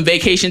know, some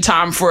vacation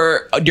time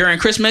for during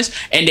Christmas,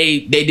 and they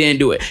didn't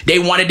do it. They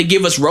wanted to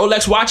give us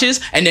Rolex watches,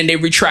 and then they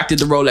retracted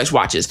the Rolex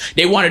watches.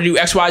 They wanted to do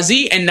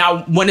XYZ, and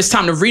now when it's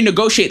time to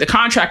renegotiate the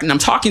contract and I'm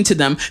talking to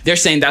them, they're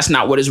saying they're not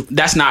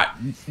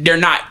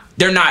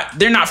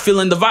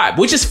feeling the vibe,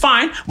 which is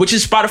fine, which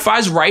is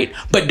Spotify's right,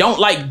 but don't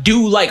like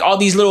do like all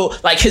these little,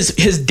 like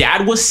his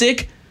dad was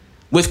sick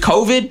with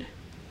COVID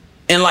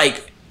and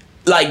like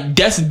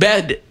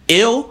deathbed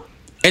ill,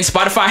 and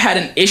Spotify had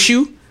an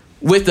issue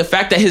with the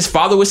fact that his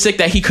father was sick,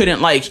 that he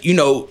couldn't like, you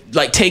know,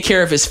 like take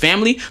care of his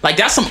family. Like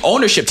that's some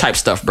ownership type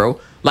stuff, bro.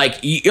 Like,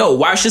 yo,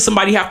 why should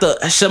somebody have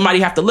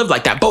to live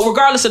like that? But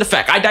regardless of the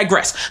fact, I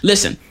digress.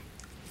 Listen,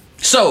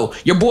 so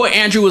your boy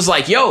Andrew was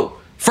like, yo,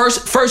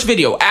 First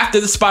video after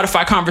the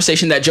Spotify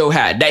conversation that Joe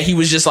had, that he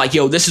was just like,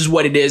 yo, this is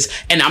what it is.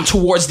 And I'm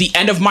towards the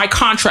end of my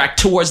contract,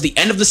 towards the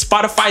end of the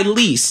Spotify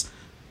lease.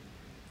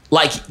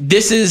 Like,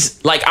 this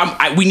is like,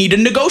 we need to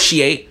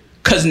negotiate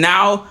because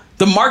now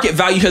the market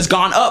value has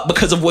gone up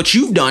because of what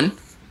you've done.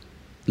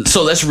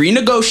 So let's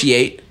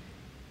renegotiate.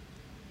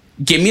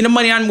 Give me the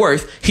money I'm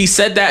worth. He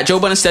said that. Joe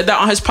Budden said that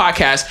on his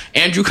podcast.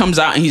 Andrew comes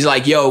out and he's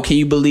like, yo, can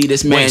you believe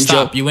this man? Wait,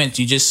 stop. Joe?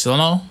 You just,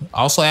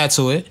 also add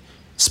to it.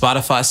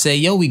 Spotify said,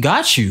 yo, we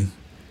got you.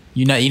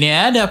 You didn't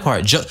add that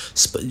part. Joe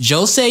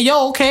said,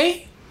 yo,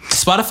 okay.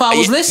 Spotify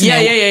was listening.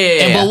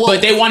 Yeah.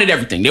 But they wanted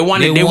everything. They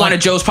wanted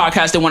Joe's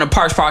podcast. They wanted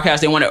Park's podcast.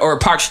 They wanted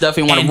Park stuff.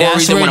 They wanted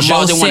Rory's. They wanted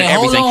Ball's. They wanted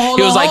everything.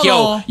 He was like,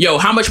 yo,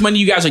 how much money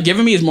you guys are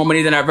giving me is more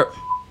money than I've ever.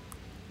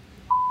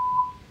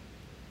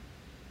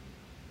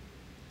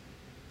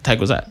 The heck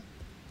was that?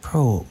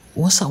 Bro,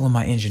 what's up with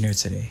my engineer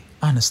today?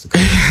 Honestly.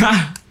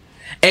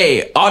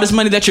 Hey, all this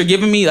money that you're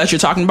giving me, that you're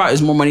talking about,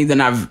 is more money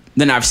than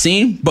I've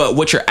seen. But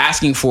what you're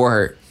asking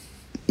for,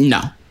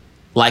 no.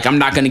 Like, I'm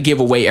not going to give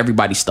away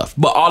everybody's stuff.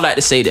 But all that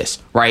to say this,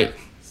 right?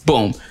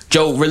 Boom.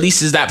 Joe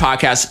releases that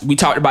podcast. We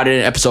talked about it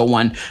in episode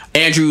 1.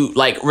 Andrew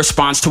like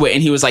responds to it,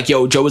 and he was like,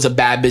 yo, Joe is a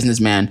bad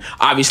businessman.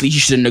 Obviously, he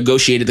should have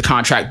negotiated the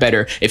contract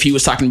better. If he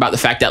was talking about the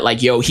fact that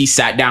like, yo, he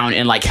sat down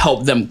and like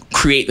helped them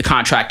create the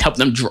contract, helped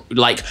them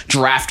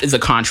draft the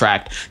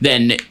contract,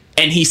 then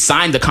and he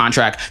signed the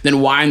contract,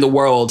 then why in the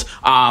world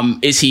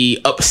is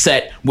he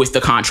upset with the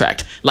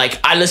contract? Like,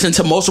 I listen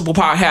to multiple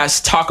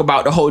podcasts talk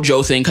about the whole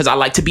Joe thing because I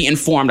like to be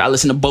informed. I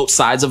listen to both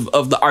sides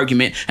of the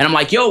argument, and I'm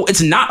like, yo,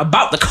 it's not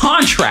about the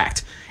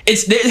contract.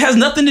 It has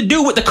nothing to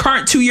do with the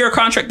current 2-year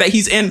contract that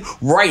he's in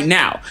right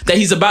now, that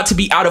he's about to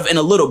be out of in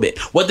a little bit.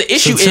 What the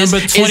issue is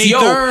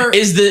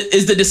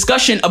the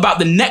discussion about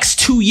the next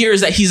 2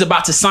 years that he's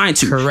about to sign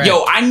to. Correct.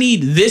 Yo, I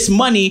need this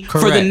money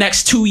for the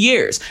next 2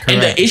 years. Correct.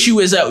 And the issue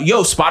is that,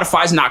 yo,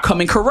 Spotify's not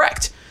coming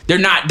correct. They're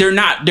not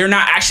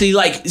actually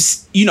like,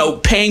 you know,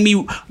 paying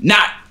me,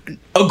 not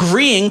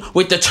agreeing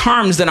with the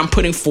terms that I'm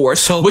putting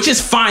forth, which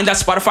is fine.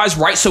 That's Spotify's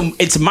right. So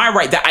it's my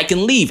right that I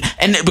can leave.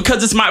 And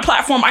because it's my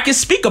platform, I can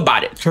speak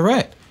about it.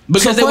 Correct.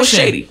 Because it was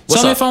shady.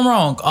 Tell me if I'm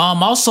wrong.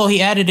 Also,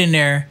 he added in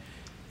there,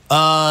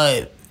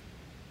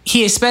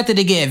 he expected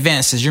to get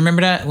advances. You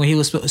remember that when he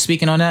was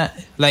speaking on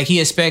that? Like, he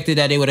expected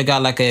that they would have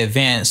got like an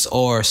advance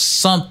or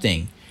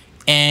something.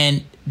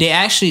 And they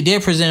actually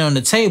did present it on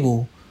the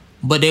table,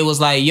 but they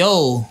was like,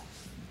 yo,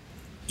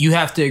 you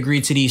have to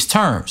agree to these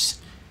terms.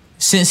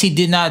 Since he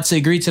did not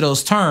agree to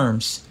those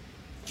terms,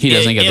 he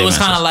doesn't get. It was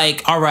kind of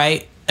like, all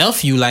right,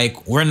 F you,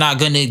 like, we're not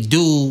gonna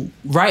do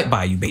right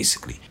by you,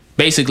 basically.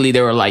 Basically,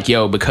 they were like,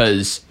 yo,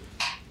 because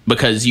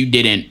you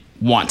didn't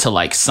want to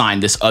like sign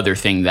this other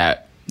thing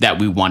that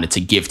we wanted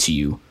to give to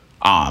you,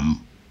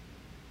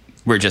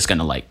 we're just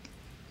gonna like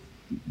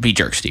be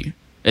jerks to you.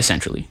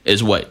 Essentially,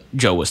 is what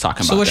Joe was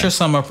talking about. So what's your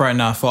sum up right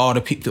now for all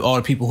the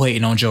people who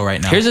hating on Joe right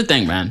now? Here's the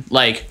thing, man.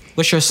 Like,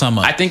 what's your sum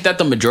up? I think that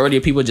the majority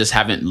of people just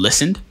haven't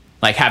listened.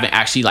 Like, haven't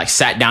actually like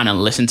sat down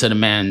and listened to the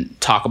man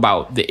talk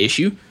about the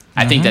issue.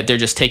 I think that they're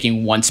just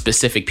taking one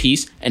specific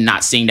piece and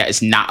not seeing that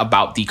it's not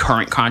about the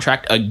current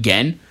contract.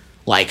 Again,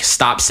 like,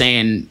 stop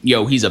saying,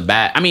 yo, he's a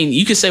bad. I mean,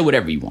 you can say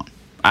whatever you want.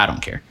 I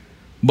don't care.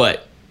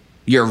 But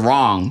you're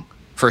wrong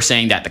for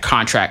saying that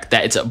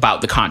that it's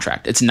about the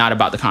contract. It's not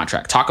about the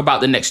contract. Talk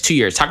about the next 2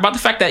 years. Talk about the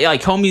fact that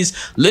like homie's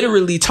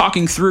literally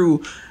talking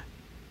through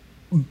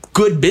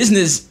good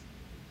business.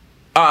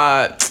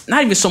 Not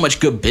even so much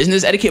good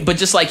business etiquette, but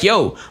just like,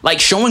 yo, like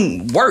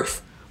showing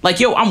worth. Like,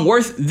 yo, I'm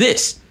worth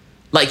this.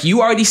 Like,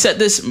 you already set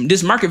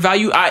this market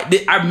value.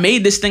 I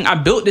made this thing. I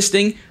built this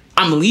thing.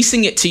 I'm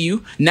leasing it to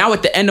you. Now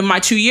at the end of my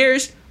 2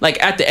 years,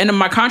 like at the end of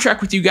my contract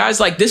with you guys,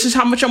 like, this is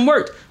how much I'm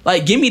worth.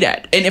 Like, give me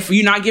that. And if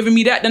you're not giving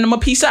me that, then I'm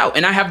gonna peace out.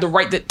 And I have the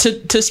right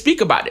to speak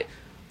about it.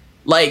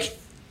 Like,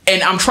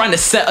 and I'm trying to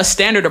set a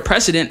standard of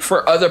precedent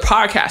for other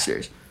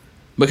podcasters.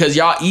 Because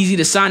y'all easy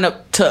to sign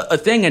up to a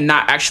thing and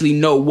not actually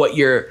know what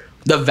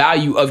the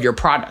value of your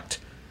product.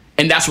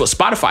 And that's what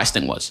Spotify's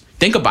thing was.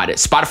 Think about it.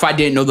 Spotify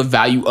didn't know the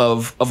value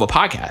of a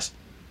podcast.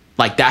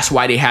 Like, that's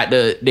why they had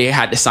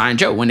to sign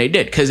Joe when they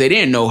did, because they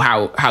didn't know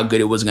how good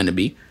it was going to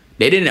be.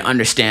 They didn't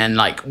understand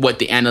like what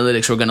the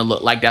analytics were going to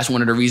look like. That's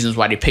one of the reasons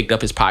why they picked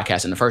up his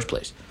podcast in the first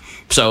place.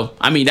 So,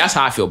 I mean, that's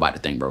how I feel about the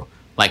thing, bro.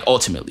 Like,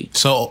 ultimately.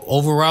 So,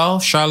 overall,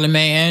 Charlamagne,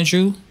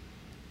 Andrew?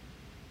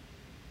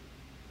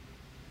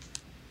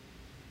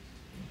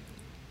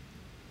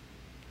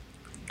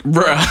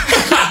 Bruh.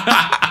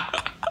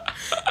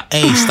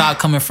 Hey, stop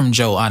coming from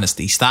Joe,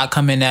 honestly. Stop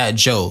coming at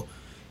Joe.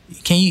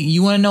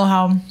 You want to know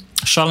how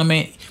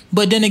Charlamagne...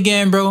 But then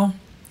again, bro,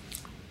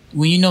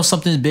 when you know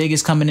something big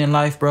is coming in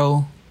life,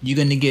 bro, you're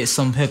going to get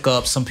some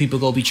hiccups. Some people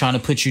go be trying to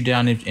put you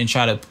down and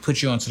try to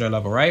put you onto their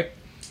level, right?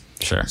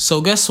 Sure. So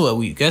guess what?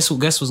 Guess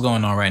what's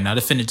going on right now? To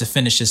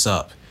finish this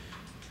up,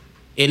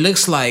 it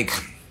looks like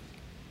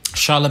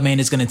Charlamagne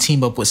is going to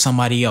team up with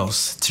somebody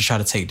else to try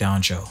to take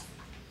down Joe,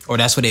 or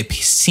that's what it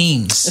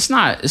seems. It's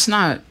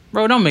not,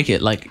 bro. Don't make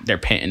it like they're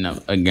pitting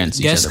up against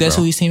each other. Guess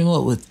bro. who he's teaming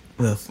up with?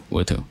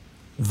 With who?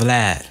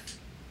 Vlad.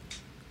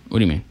 What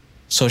do you mean?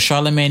 So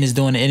Charlamagne is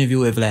doing an interview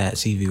with Vlad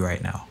TV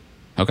right now.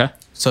 Okay.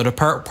 So the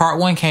part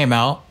one came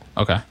out.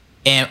 Okay.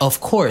 And of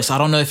course, I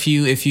don't know if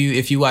you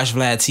watch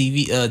Vlad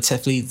TV,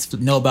 definitely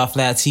know about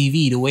Vlad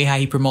TV, the way how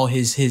he promote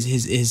his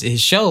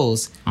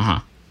shows.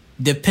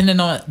 Depending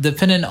on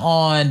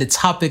the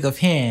topic of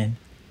hand,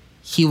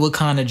 he would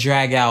kind of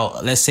drag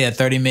out, let's say a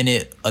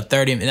 20-minute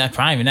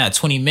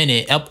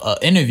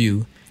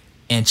interview,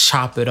 and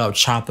chop it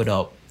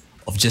up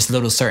of just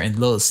little certain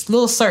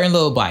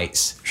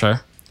bites.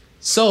 Sure.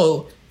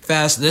 So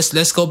fast.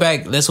 Let's go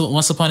back.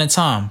 Once upon a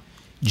time,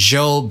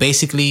 Joe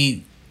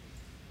basically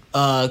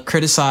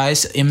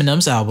criticized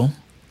Eminem's album,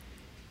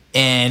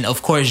 and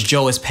of course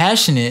Joe is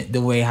passionate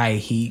the way how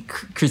he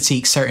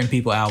critiques certain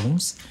people's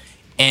albums,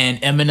 and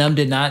Eminem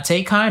did not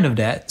take kind of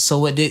that. So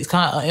what did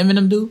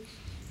Eminem do?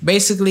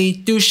 Basically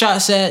threw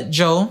shots at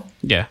Joe.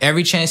 Yeah.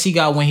 Every chance he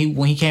got when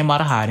he came out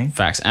of hiding.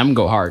 Facts. M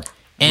go hard.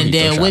 And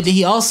then what did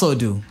he also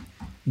do?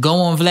 Go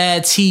on Vlad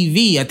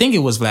TV. I think it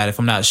was Vlad, if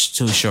I'm not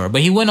too sure. But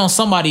he went on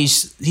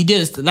he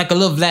did like a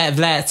little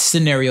Vlad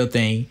scenario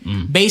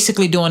thing.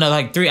 Basically doing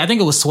I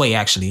think it was Sway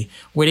actually,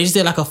 where they just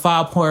did like a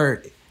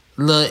 5-part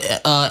little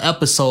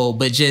episode,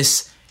 but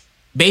just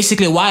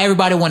basically why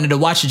everybody wanted to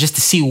watch it, just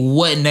to see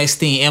what next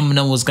thing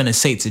Eminem was going to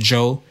say to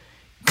Joe.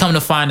 Come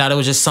to find out, it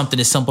was just something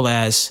as simple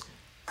as,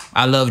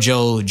 I love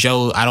Joe.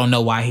 Joe, I don't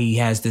know why he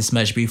has this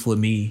much beef with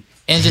me.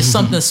 And just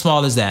something as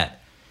small as that.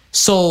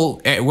 So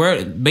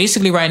we're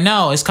basically right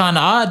now, it's kind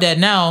of odd that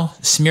now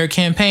smear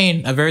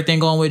campaign of everything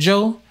going with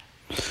Joe.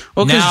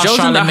 Well, because Joe's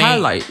in the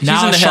highlight. He's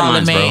Now in the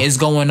headlines, bro. Charlamagne is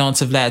going on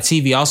to Vlad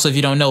TV. Also, if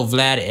you don't know,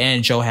 Vlad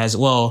and Joe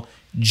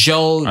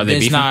Joe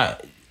does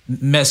not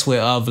mess with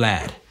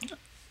Vlad.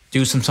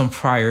 Do some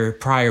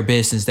prior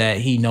business that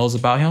he knows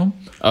about him.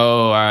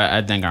 Oh,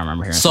 I think I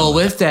remember hearing. So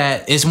with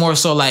that, it's more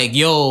so like,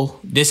 yo,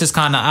 this is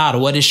kind of odd.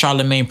 What is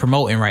Charlamagne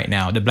promoting right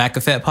now? The Black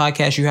Effect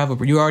podcast.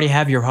 You already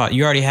have your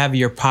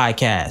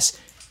podcast,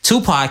 2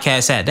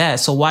 podcasts at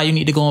that. So why you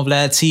need to go on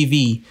Vlad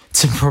TV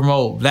to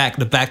promote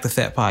the Black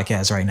Effect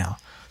podcast right now?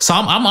 So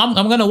I'm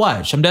gonna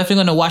watch. I'm definitely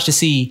gonna watch to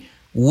see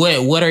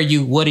what are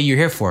you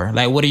here for?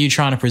 Like, what are you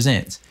trying to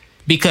present?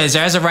 Because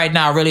as of right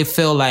now, I really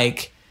feel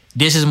like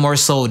this is more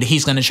so that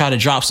he's gonna try to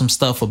drop some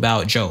stuff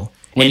about Joe.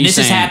 And this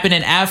is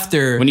happening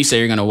after. When you say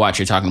you're gonna watch,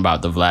 you're talking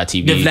about the Vlad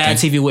TV. The Vlad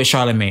TV with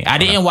Charlamagne. I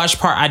didn't watch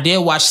I did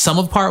watch some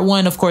of part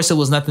 1. Of course, it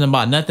was nothing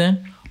about nothing.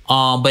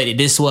 But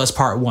this was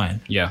part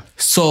 1. Yeah.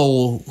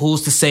 So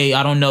who's to say?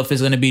 I don't know if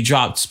it's gonna be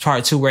dropped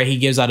part 2 where he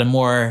gives out a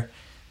more,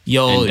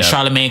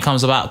 Charlamagne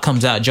comes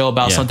out Joe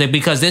about something,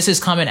 because this is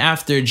coming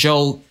after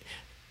Joe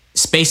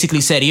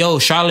basically said, yo,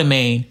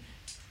 Charlamagne,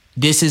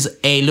 this is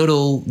a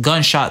little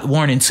gunshot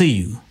warning to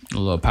you. A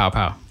little pow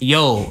pow.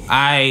 Yo,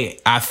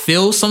 I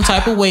feel some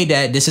type of way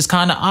that this is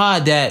kind of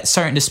odd that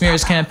the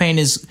smears campaign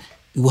is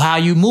how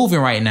you moving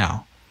right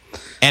now,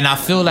 and I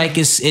feel like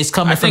it's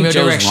coming from your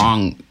Joe's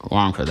direction.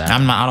 Wrong for that.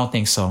 I don't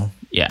think so.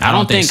 Yeah, I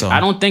don't think so. I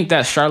don't think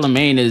that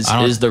Charlamagne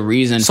is the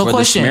reason for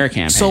the smear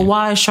campaign. So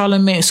why is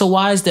Charlamagne? So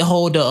why is the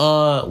whole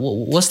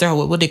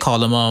what they call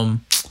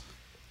them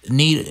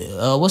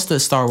what's the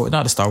Star Wars?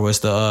 Not the Star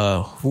Wars.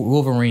 The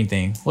Wolverine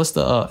thing. What's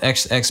the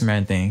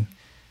X-Men thing?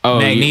 Oh,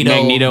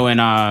 Magneto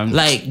and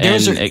like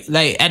there's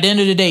like at the end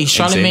of the day,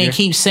 Charlamagne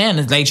keeps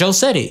saying, like Joe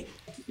said it.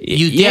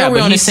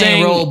 We're on the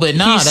same road, but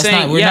that's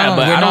not. We're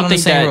not on the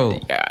same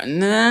road.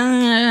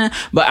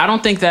 But I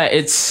don't think that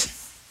it's.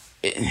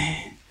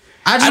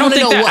 I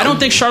don't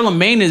think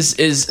Charlamagne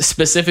is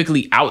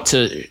specifically out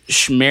to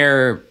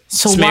smear.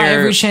 So why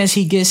every chance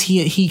he gets,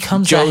 he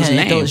comes Joe's out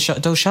name.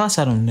 Those shots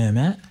at him there,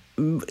 man.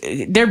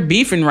 They're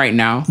beefing right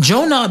now.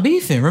 Joe not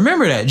beefing.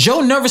 Remember that.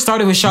 Joe never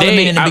started with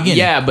Charlamagne in the beginning.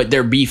 Yeah, but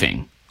they're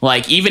beefing.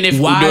 Like, even if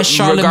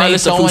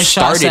regardless of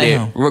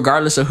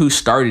who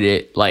started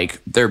it,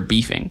 like, they're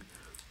beefing.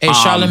 Hey,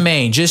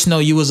 Charlamagne, just know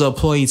you was a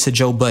employee to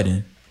Joe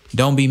Budden.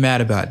 Don't be mad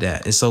about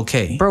that. It's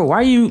okay, bro. Why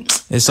are you?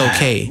 It's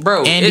okay,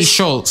 bro. Andy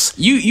Schultz,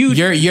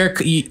 you're a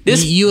comedian,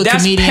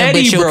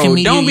 petty, but you're bro.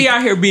 Don't be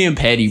out here being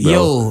petty, bro.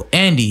 Yo,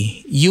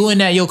 Andy, you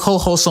and your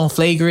co-host on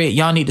Flagrant,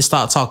 y'all need to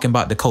start talking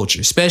about the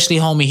culture, especially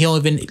homie. He don't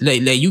even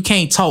like you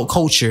can't talk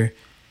culture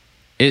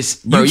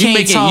bro. You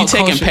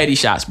taking petty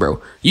shots,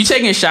 bro. You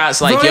taking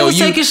shots like, bro, yo, you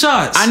taking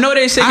shots. I know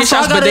they taking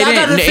shots, but they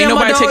didn't.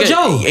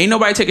 Ain't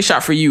nobody take a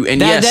shot for you.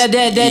 And that's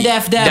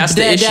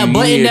the issue. That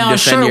button down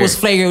shirt was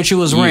flagrant what you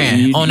was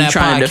wearing on that podcast.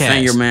 Trying to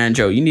defend your man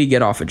Joe. You need to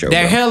get off of Joe.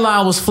 That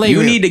hairline was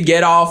flagrant. You need to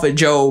get off of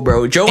Joe,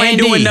 bro. Joe ain't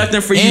doing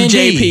nothing for you,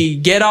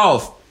 JP. Get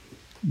off.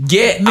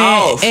 Get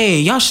off. Hey,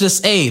 y'all should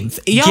just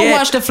y'all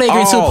watch the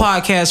Flagrant 2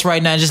 podcast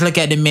right now and just look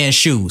at the man's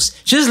shoes.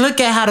 Just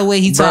look at how the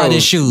way he tied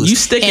his shoes. You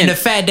sticking, and the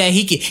fact that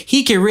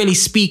he can really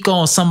speak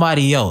on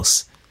somebody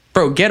else.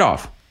 Bro, get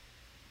off.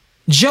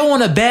 Joe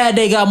on a bad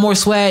day got more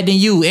swag than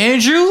you,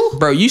 Andrew.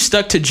 Bro, you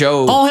stuck to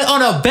Joe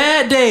on a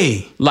bad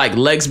day. Like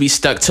legs be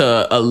stuck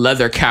to a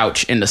leather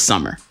couch in the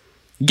summer.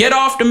 Get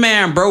off the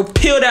man, bro.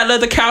 Peel that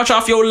leather couch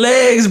off your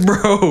legs,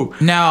 bro.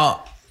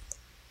 Now,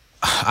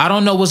 I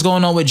don't know what's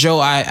going on with Joe.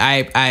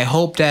 I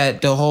hope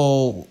that the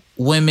whole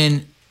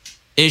women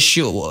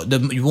issue,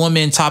 the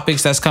women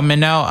topics that's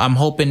coming out, I'm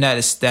hoping that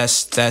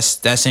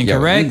that's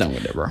incorrect. I'm done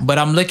with it, bro. But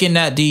I'm looking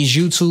at these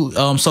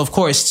YouTube. So of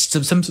course,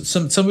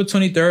 September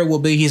 23rd will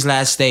be his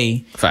last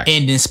day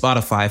ending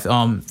Spotify.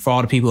 For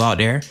all the people out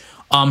there.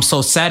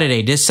 So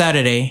this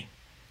Saturday,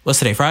 what's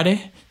today?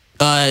 Friday.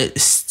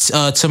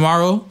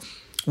 Tomorrow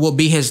will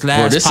be his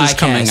last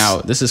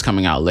podcast. This is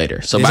coming out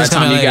later. So by the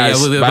time you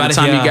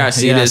guys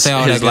see this,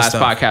 his last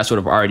podcast would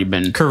have already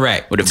been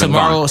correct.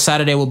 Tomorrow, gone.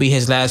 Saturday will be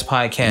his last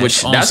podcast.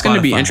 Which that's going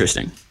to be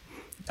interesting.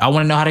 I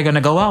want to know how they're going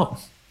to go out.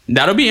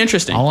 That'll be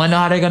interesting. I want to know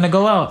how they're going to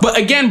go out. But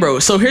again, bro,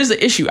 so here's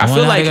the issue. I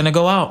feel like they're going to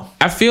go out.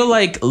 I feel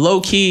like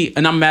low key,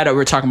 and I'm mad that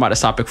we're talking about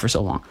this topic for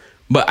so long.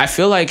 But I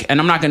feel like,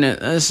 and I'm not going to,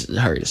 let's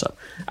hurry this up.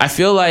 I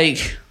feel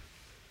like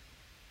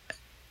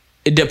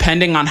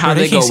depending on how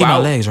they go out. See my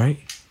legs, right?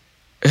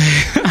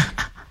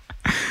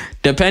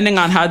 Depending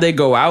on how they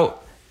go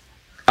out,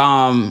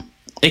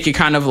 it could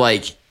kind of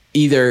like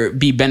either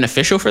be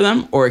beneficial for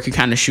them or it could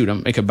kind of shoot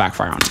them. It could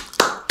backfire on them.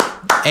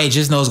 Hey,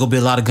 just know it's gonna be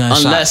a lot of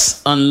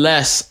gunshots.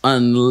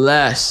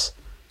 Unless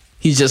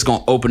he's just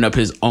gonna open up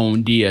his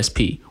own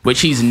DSP, which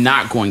he's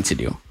not going to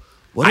do.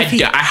 I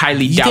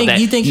highly doubt that.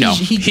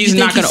 He's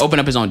not gonna open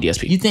up his own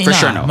DSP. You think? For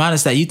sure, no.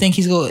 Minus that. You think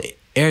he's gonna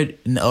air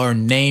or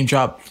name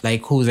drop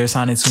like who they're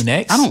signing to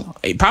next? I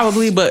don't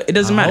probably, but it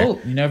doesn't matter. You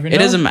never know. It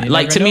doesn't matter.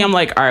 Like to me, I'm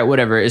like, all right,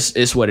 whatever.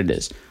 It's what it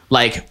is.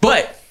 Like,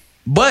 but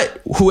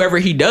whoever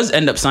he does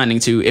end up signing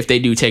to, if they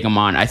do take him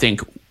on, I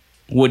think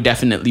would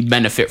definitely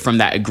benefit from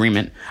that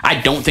agreement.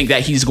 I don't think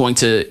that he's gonna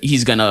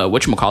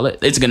whatchamacallit,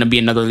 it's gonna be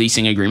another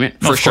leasing agreement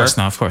for sure.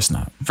 Of course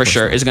not. For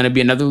sure. It's gonna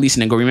be another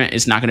leasing agreement.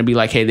 It's not gonna be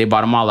like, hey, they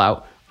bought them all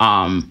out.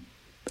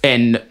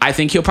 And I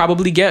think he'll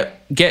probably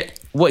get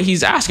what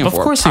he's asking for.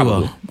 Of course he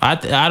will. I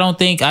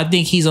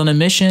think he's on a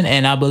mission,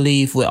 and I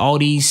believe with all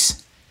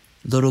these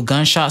little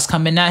gunshots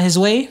coming out his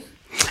way.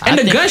 And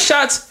the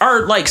gunshots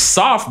are like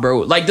soft, bro.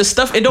 Like the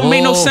stuff, it don't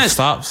make no sense.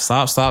 Stop,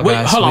 Wait,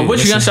 guys. Hold on.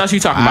 Which gunshots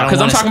you talking about?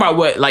 Because I'm talking about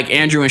what like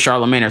Andrew and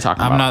Charlamagne are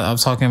talking about. I'm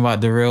talking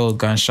about the real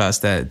gunshots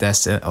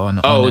that's on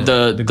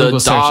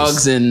the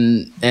dogs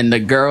and the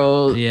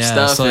girl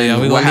stuff. So yeah,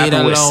 we gonna leave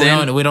that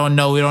alone. We don't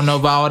know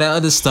about all that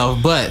other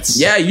stuff, but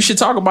yeah, you should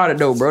talk about it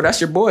though, bro.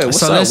 That's your boy.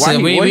 What's up?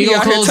 Listen, we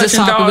gonna close this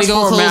topic. We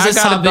gonna close this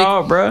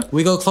topic, bro.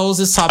 We gonna close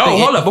this topic. Oh,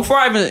 hold up. Before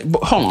I even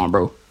hold on,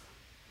 bro.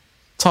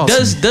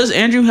 Does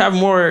Andrew have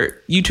more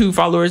YouTube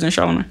followers than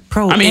Charlamagne?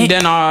 Bro,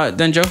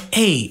 than Joe?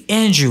 Hey,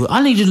 Andrew,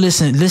 I need you to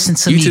listen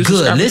to me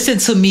good. Listen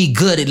to me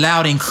good,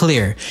 loud and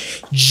clear.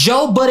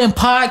 Joe Budden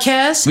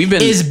podcast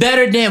is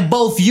better than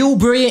both you,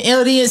 Brilliant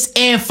Aliens,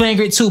 and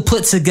Flagrant 2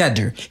 put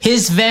together.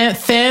 His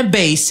fan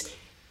base,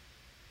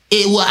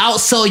 it will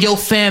outsell your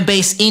fan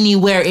base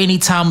anywhere, any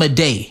time of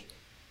day.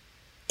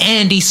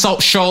 Andy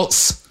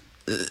Schultz.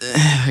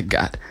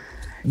 God.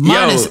 Hold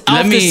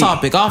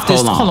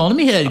on. Let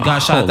me hit a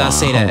gunshot that I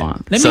say that.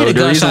 Let me hit a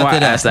gunshot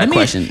that asked that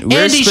question.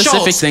 There's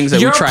specific things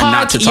that we try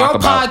not to talk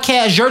about.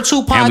 Your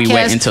two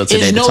podcasts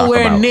is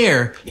nowhere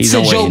near to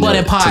Joe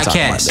Budden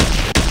podcast.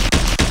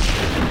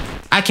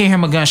 I can't hear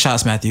my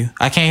gunshots,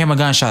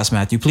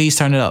 Matthew. Please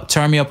turn it up.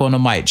 Turn me up on the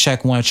mic.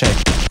 Check one, check.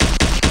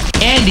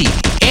 Andy,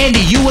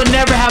 you would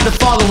never have the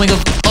following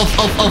of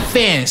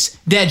fans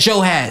that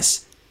Joe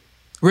has.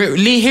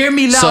 Hear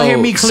me loud, hear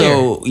me clear.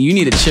 So you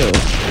need to chill.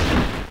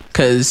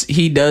 Because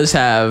he does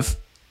have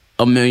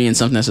 1 million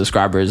something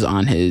subscribers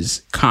on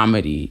his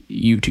comedy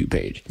YouTube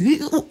page. We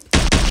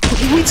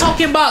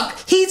talking about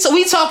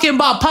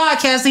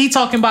podcasting. He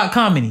talking about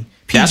comedy.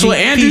 That's what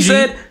Andrew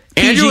said.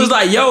 Andrew was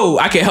like, "Yo,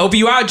 I can help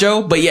you out,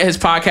 Joe." But yet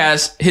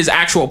his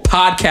actual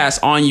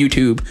podcast on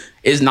YouTube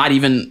is not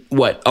even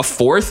a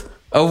fourth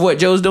of what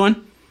Joe's doing,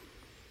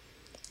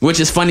 which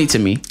is funny to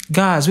me.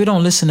 Guys, we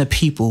don't listen to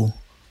people.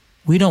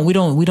 We don't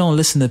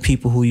listen to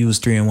people who use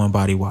 3-in-1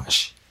 body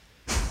wash.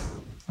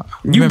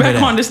 You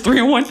back on this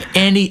 3-in-1?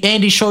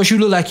 Andy Schultz, you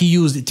look like you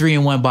used the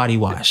 3-in-1 body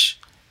wash.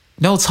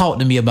 Don't talk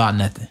to me about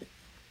nothing.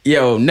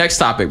 Yo, next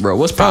topic, bro.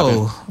 What's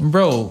poppin'?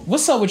 Bro,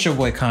 what's up with your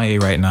boy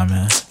Kanye right now,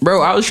 man?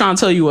 Bro, I was trying to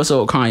tell you what's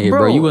up with Kanye,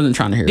 bro. You wasn't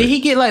trying to hear it. Did he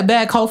get like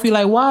bad coffee?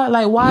 Like why?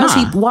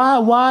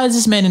 Why is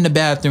this man in the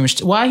bathroom?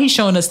 Why is he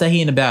showing us that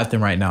he in the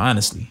bathroom right now?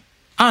 Honestly.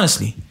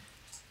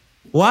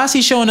 Why is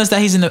he showing us that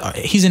he's in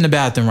the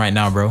bathroom right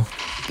now, bro?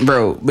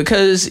 Bro,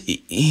 because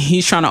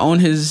he's trying to own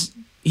his.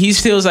 He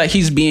feels like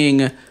he's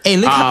being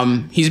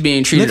he's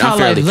being treated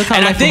unfairly. Look how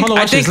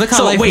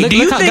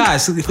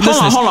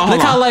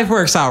life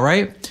works out,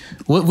 right?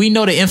 We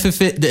know the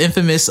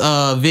infamous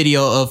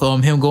video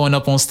of him going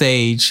up on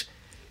stage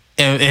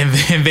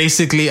and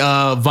basically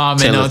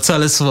vomiting on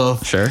Taylor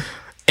Swift. Sure.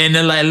 And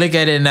then like look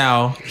at it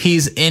now.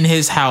 He's in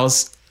his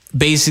house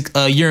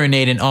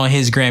urinating on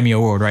his Grammy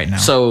Award right now.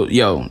 So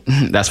yo,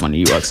 that's funny,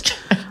 you Ux.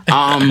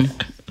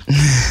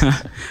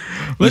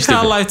 Look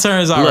how life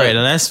turns out right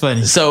now. That's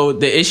funny. So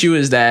the issue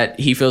is that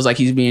he feels like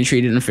he's being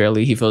treated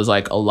unfairly. He feels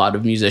like a lot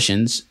of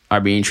musicians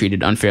are being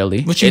treated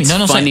unfairly. What you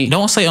mean?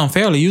 Don't say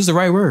unfairly. Use the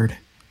right word.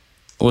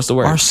 What's the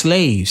word? Are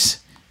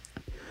slaves.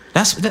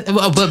 But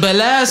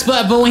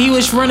when he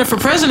was running for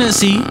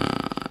presidency,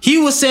 he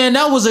was saying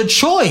that was a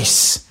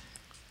choice.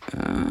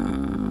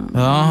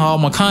 All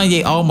my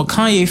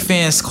Kanye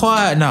fans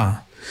quiet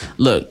now.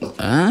 Look,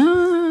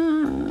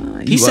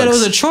 he said it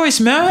was a choice,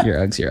 man. You're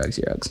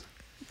Uggs.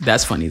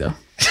 That's funny though.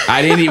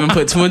 I didn't even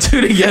put 2 and 2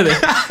 together.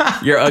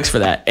 You're Uggs for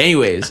that.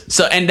 Anyways,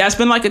 so and that's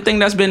been like a thing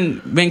that's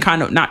been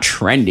kind of not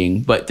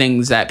trending, but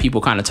things that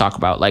people kind of talk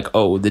about, like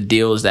the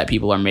deals that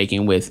people are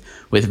making with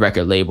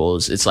record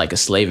labels. It's like a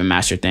slave and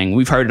master thing.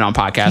 We've heard it on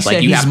podcasts.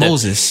 He said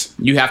Moses.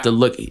 You have to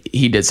look.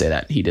 He did say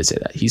that.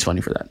 He's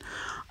funny for that.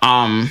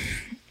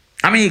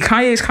 I mean,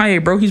 Kanye's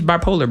Kanye, bro. He's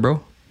bipolar,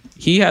 bro.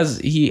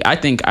 I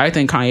think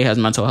Kanye has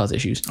mental health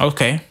issues.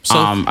 Okay. So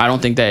I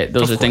don't think that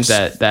those are things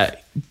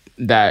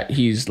that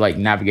he's like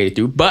navigated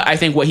through. But I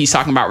think what he's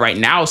talking about right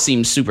now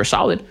seems super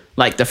solid.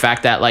 Like the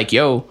fact that like,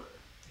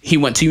 he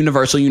went to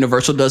Universal.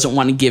 Universal doesn't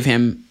want to give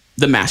him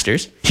the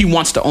masters. He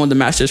wants to own the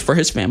masters for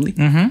his family.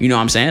 Mm-hmm. You know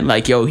what I'm saying?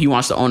 Like, he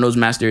wants to own those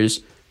masters.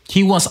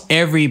 He wants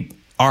every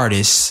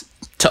artist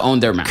to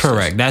own their masters.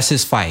 Correct. That's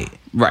his fight.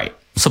 Right.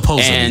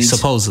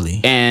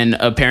 Supposedly. And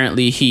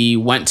apparently he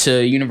went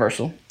to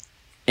Universal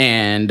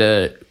and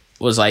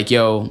was like,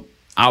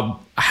 how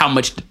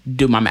much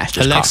do my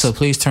masters Alexa, cost?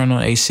 please turn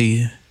on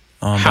AC.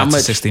 How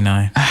much?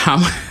 69.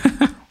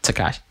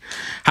 Takashi.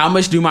 How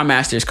much do my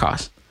masters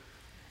cost?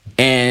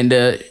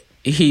 And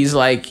he's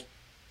like,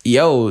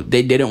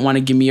 they didn't want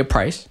to give me a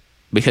price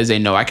because they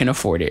know I can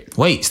afford it.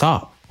 Wait,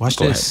 stop. Watch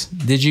this.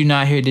 Ahead. Did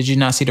you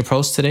not see the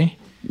post today?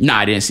 No,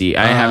 I didn't see.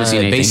 I haven't seen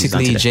anything.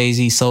 Basically,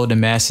 Jay-Z sold the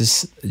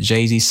masters.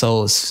 Jay-Z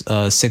sold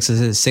six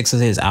of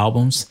his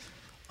albums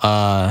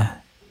to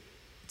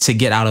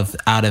get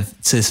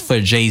for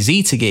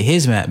Jay-Z to get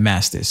his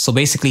masters. So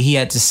basically, he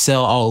had to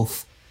sell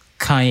off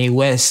Kanye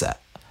West.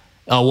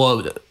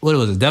 What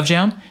was it? Def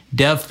Jam?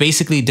 Def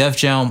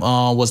Jam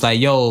was like,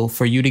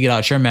 for you to get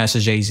out your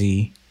masters,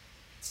 Jay-Z,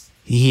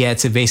 he had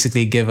to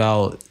basically give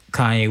out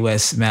Kanye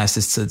West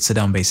masters to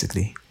them,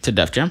 basically. To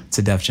Def Jam?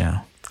 To Def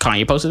Jam.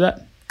 Kanye posted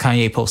that?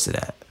 Kanye posted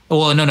that.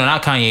 Well, no,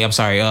 not Kanye. I'm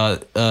sorry.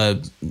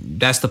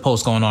 That's the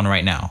post going on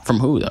right now. From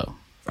who, though?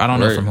 I don't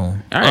know from who.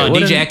 Right,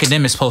 DJ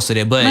Academics posted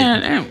it, but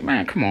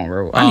man, come on,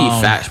 bro. I need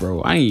facts,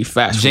 bro.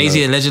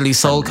 Jay-Z allegedly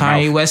sold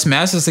Kanye West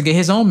masters to get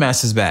his own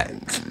masters back.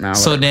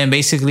 So then,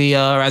 basically,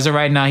 as of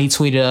right now, he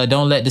tweeted,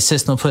 "Don't let the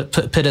system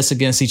pit us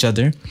against each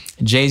other.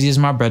 Jay-Z is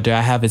my brother.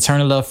 I have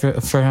eternal love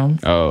for him."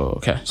 Oh,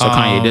 okay. So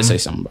Kanye did say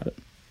something about it.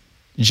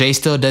 Jay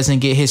still doesn't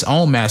get his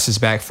own masters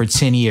back for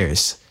 10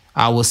 years.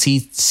 I will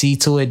see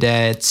to it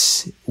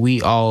that we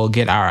all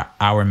get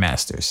our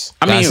masters.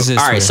 I mean, all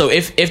right. So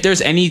if there's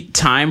any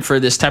time for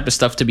this type of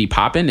stuff to be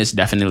popping, it's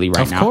definitely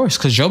right now. Of course,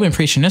 because Joe been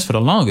preaching this for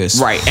the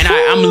longest. Right. And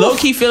I'm low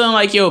key feeling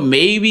like,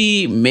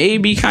 maybe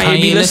Kanye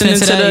be listening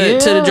to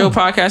the Joe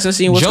podcast and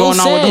seeing what's going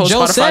on with the whole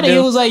Joe Spotify said deal. He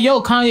was like,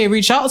 Kanye,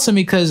 reach out to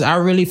me because I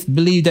really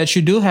believe that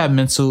you do have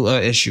mental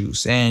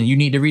issues and you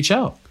need to reach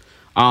out.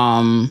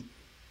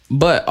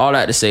 But all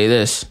that to say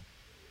this.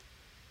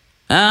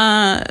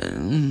 I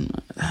don't know.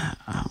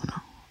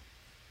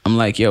 I'm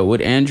like,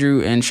 would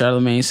Andrew and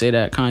Charlamagne say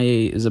that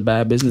Kanye is a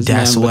bad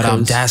businessman?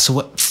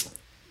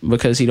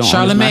 Because he don't.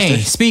 Charlamagne,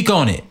 speak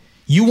on it.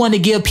 You want to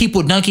give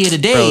people Donkey of the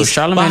Days,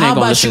 bro, but how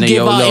about you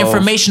give out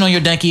information on your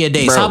Donkey of the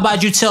Days? Bro. How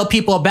about you tell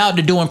people about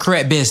the doing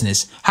correct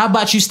business? How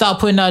about you stop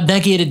putting out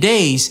Donkey of the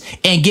Days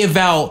and give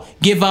out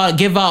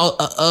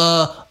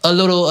a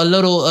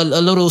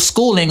little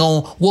schooling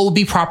on what would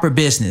be proper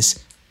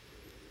business?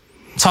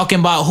 Talking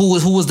about who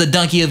was the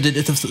donkey of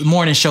the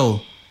morning show,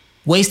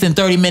 wasting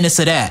 30 minutes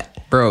of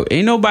that. Bro,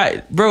 ain't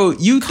nobody. Bro,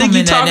 you think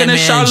you talking to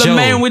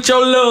Charlamagne with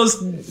your little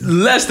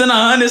less than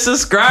 100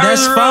 subscribers?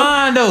 That's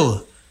fine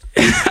though.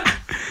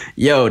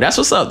 That's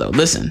what's up though.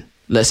 Listen.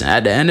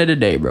 At the end of the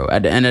day, bro.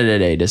 At the end of the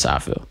day, this is how I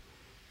feel.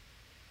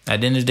 At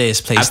the end of the day, it's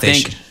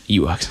PlayStation.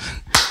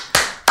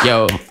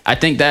 I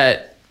think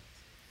that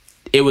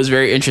it was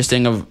very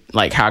interesting of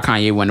like how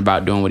Kanye went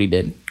about doing what he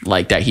did.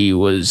 Like that he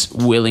was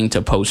willing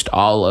to post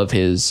all of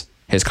his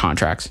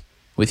contracts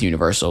with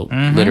Universal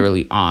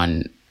literally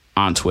on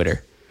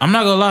Twitter. I'm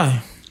not gonna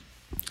lie.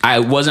 I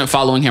wasn't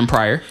following him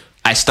prior.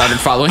 I started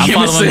following him.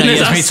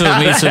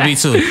 Me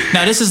too.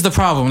 Now this is the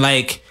problem.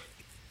 Like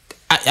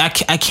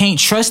I can't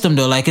trust him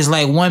though. Like it's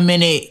like 1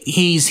 minute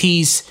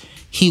he's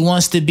he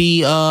wants to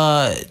be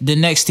the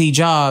next Steve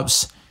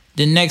Jobs.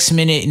 The next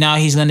minute now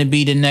he's gonna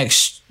be the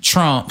next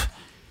Trump.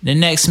 The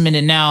next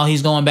minute now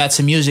he's going back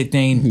to music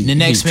thing. The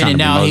next minute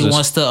now he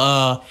wants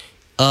to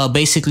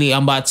basically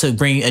I'm about to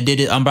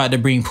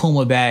bring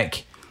Puma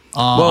back.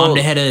 I'm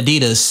the head of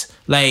Adidas.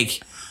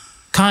 Like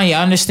Kanye,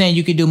 I understand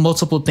you can do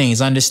multiple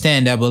things. I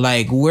understand that, but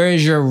like, where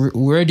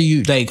do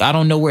you like? I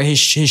don't know where his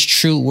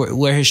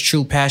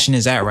true passion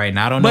is at right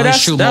now. I don't know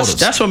his true motives.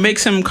 That's what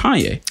makes him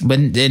Kanye.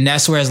 But then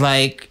that's where it's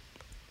like,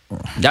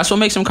 that's what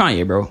makes him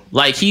Kanye, bro.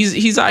 Like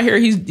he's out here.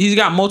 He's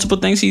got multiple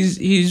things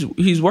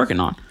he's working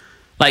on.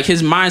 Like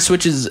his mind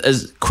switches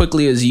as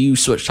quickly as you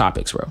switch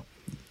topics, bro.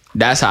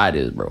 That's how it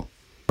is, bro.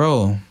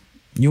 Bro,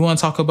 you want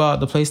to talk about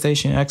the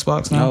PlayStation,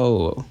 Xbox now?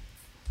 No.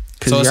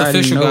 So it's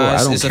official,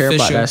 guys. I don't care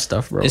about that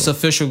stuff, bro. It's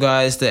official,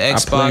 guys. The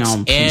Xbox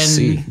and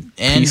PC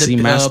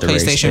the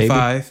PlayStation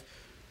race,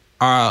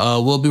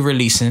 5 will be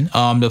releasing.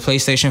 The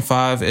PlayStation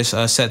 5 is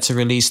set to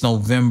release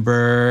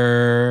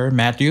November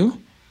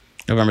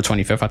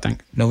 25th, I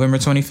think. November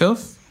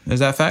 25th? Is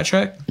that fact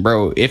check?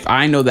 Bro, if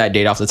I know that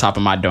date off the top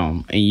of my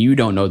dome and you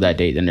don't know that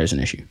date, then there's an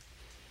issue.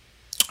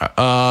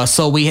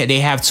 So they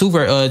have two.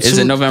 Is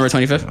it November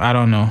 25th? I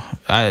don't know.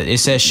 It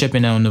says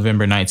shipping on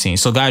November 19th.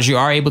 So guys, you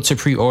are able to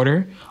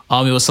pre-order.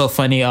 It was so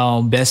funny.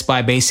 Best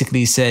Buy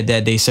basically said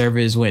that their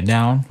servers went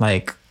down,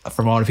 like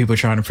from all the people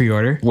trying to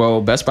pre-order. Well,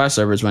 Best Buy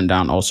servers went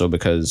down also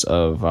because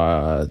of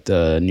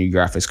the new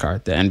graphics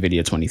card, the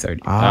NVIDIA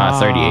 2030,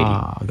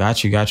 3080.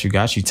 Got you.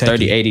 Techie.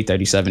 3080,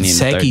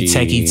 3070,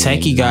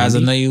 techie, guys. I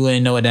know you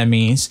wouldn't know what that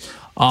means.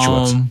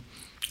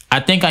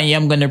 I think I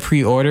am gonna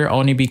pre-order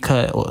only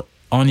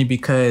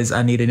because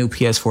I need a new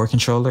PS4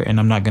 controller, and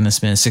I'm not gonna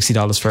spend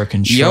 $60 for a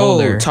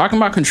controller. Yo, talking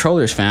about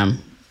controllers, fam.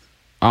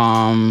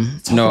 I'm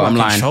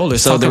lying.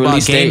 So the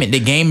release date, the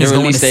game is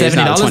going to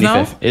 $70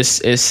 now.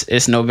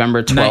 It's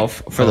November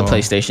 12th for the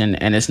PlayStation,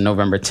 and it's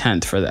November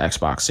 10th for the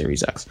Xbox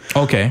Series X.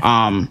 Okay.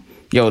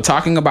 Yo,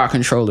 talking about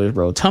controllers,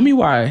 bro. Tell me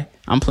why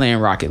I'm playing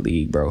Rocket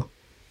League, bro,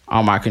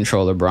 on my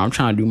controller, bro. I'm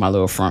trying to do my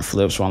little front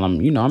flips while I'm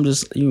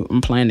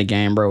playing the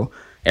game, bro.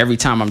 Every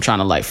time I'm trying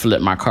to like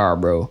flip my car,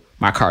 bro,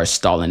 my car is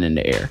stalling in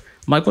the air.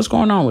 I'm like, what's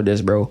going on with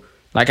this, bro?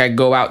 Like, I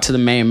go out to the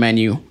main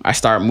menu, I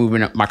start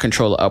moving my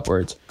controller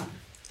upwards,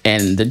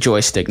 and the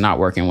joystick not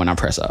working when I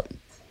press up.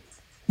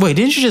 Wait,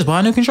 didn't you just buy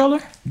a new controller?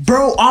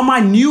 Bro, on my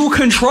new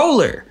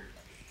controller.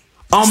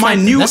 My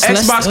new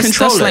Xbox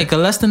controller. That's like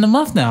less than a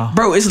month now.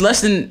 Bro, it's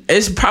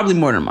probably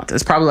more than a month.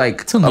 It's probably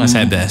like 2 months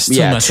at best.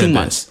 2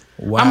 months.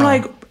 Wow. I'm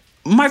like,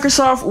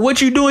 Microsoft,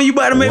 what you doing? You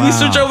about to make me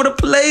switch over to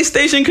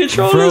PlayStation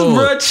controllers,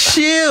 bro.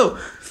 Chill.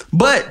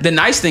 But the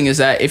nice thing is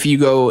that if you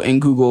go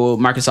and Google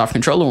Microsoft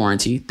controller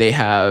warranty, they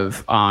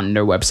have on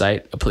their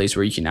website a place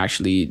where you can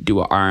actually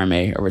do a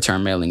RMA, a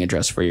return mailing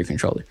address for your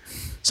controller.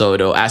 So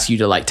it'll ask you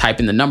to like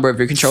type in the number of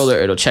your controller.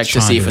 It'll check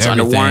to see if it's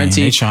under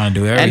warranty. They trying to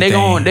do everything.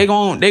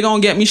 And they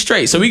gonna get me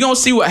straight. So we gonna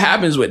see what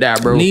happens with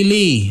that, bro.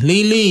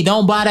 Lee,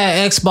 don't buy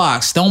that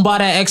Xbox. Don't buy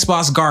that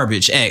Xbox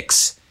garbage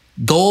X.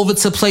 Go over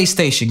to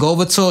PlayStation.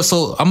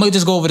 So I'm gonna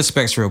just go over the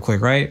specs real quick,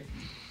 right?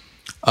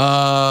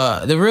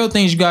 The real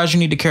things you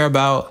need to care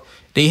about,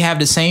 they have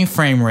the same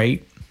frame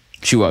rate.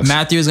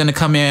 Matthew is going to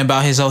come in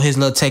about his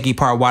little techie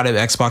part why the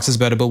Xbox is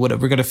better, but we're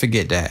going to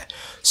forget that.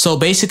 So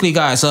basically,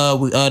 guys,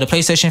 the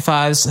PlayStation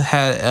 5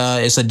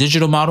 it's a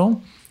digital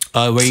model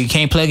where you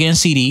can't plug in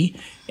CD,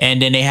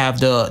 and then they have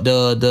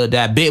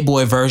that big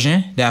boy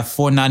version, that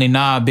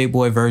 $499 big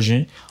boy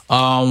version,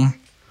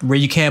 where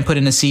you can put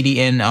in a CD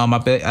in.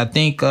 I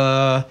think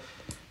the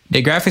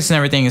graphics and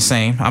everything is the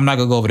same. I'm not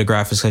gonna go over the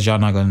graphics because y'all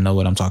not gonna know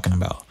what I'm talking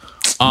about.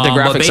 The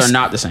graphics are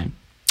not the same.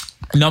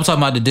 No, I'm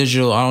talking about the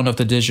digital. I don't know if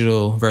the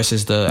digital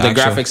versus the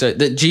graphics are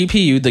the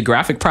GPU, the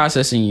graphic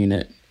processing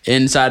unit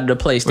inside of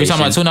the PlayStation. We're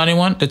talking about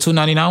 291, the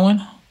 299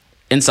 one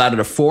inside of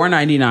the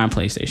 499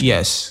 PlayStation.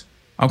 Yes,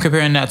 I'm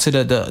comparing that to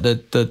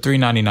the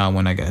 399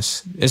 one. I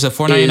guess it's a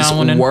 499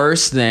 one. It's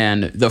worse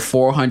than the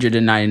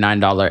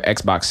 $499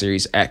 Xbox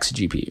Series X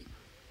GPU.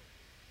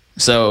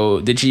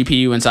 So the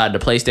GPU inside the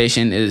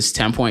PlayStation is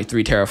 10.3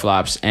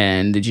 teraflops,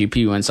 and the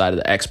GPU inside of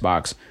the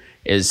Xbox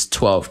is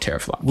 12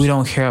 teraflops. We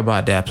don't care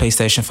about that.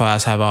 PlayStation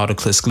 5s have all the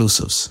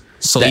exclusives.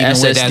 So the even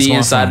SSD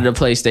inside of the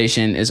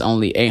PlayStation is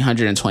only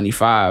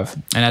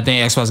 825, and I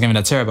think Xbox gave me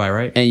that terabyte,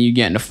 right? And you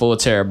getting the full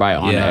terabyte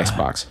on the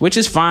Xbox, which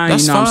is fine.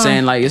 That's what I'm fine.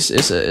 saying? Like it's a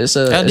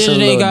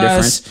little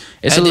different.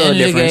 It's a little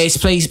different.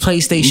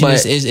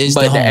 PlayStation is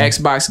but the home.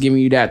 Xbox giving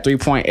you that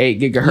 3.8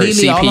 gigahertz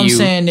CPU, all I'm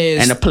saying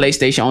is, and the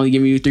PlayStation only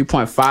giving you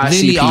 3.5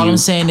 CPU. All I'm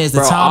saying is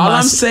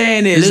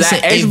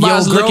that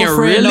Xbox looking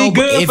really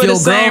good for the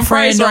same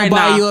price right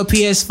now. Buy you a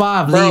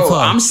PS5, bro, leave her.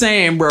 I'm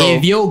saying, bro,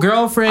 if your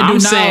girlfriend do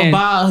not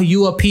buy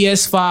you a PS5,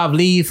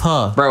 leave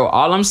her. Bro,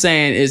 all I'm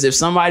saying is if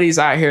somebody's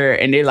out here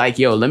and they like,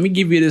 yo, let me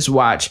give you this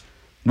watch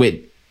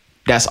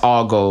that's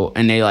all gold,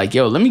 and they like,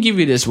 yo, let me give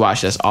you this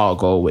watch that's all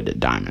gold with the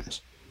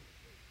diamonds.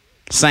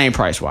 Same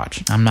price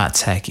watch. I'm not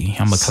tacky.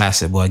 I'm a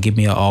classic boy. Give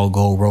me an all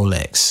gold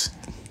Rolex.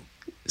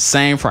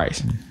 Same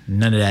price.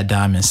 None of that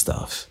diamond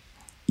stuff.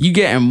 You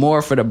getting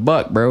more for the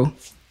buck, bro.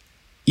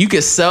 You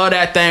can sell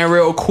that thing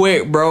real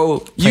quick,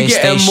 bro. You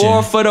getting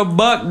more for the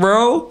buck,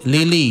 bro.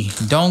 Lily,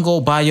 don't go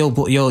buy your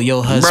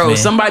husband. Bro,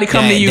 somebody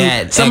come to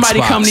you. Somebody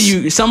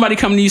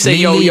come to you. Say,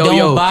 Lily, yo.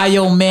 Don't buy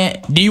your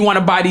man. Do you want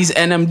to buy these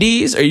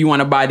NMDs or you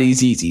want to buy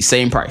these Yeezys?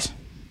 Same price.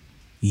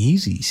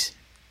 Yeezys.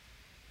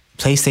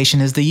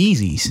 PlayStation is the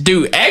Yeezys.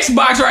 Dude,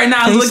 Xbox right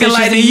now is looking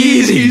like the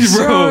Yeezys,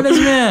 bro.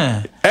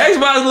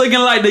 Xbox looking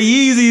like the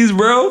Yeezys,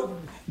 bro.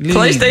 Lily,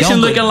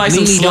 PlayStation looking like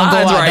Lily, some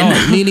slides right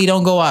now. Lily,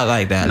 don't go out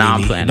like that. Nah,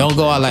 Lily. I'm playing. Don't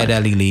go out like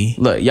that, Lily.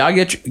 Look, y'all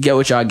get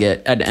what y'all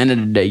get. At the end of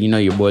the day, you know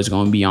your boy's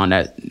gonna be on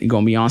that.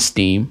 Gonna be on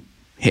Steam.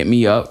 Hit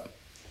me up.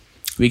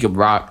 We could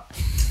rock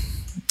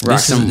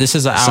this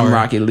is an hour. Some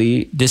Rocket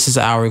League. This is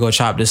an hour. We go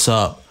chop this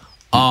up.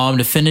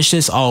 To finish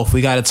this off,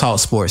 we gotta talk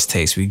sports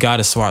takes.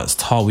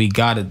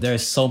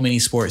 There's so many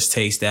sports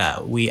takes that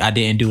I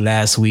didn't do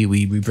last week.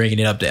 We bringing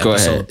it up to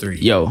episode 3.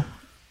 Yo.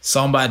 So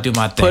I'm about to do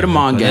my thing. Put them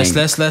on, gang.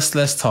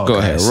 Let's talk. Go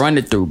ahead, run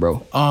it through, bro.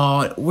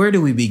 Where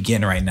do we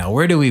begin right now?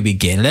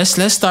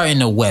 Let's start in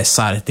the West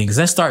side of things.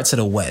 Let's start to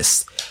the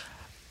West.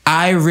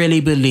 I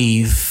really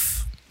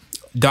believe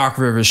Doc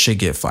Rivers should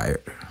get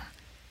fired.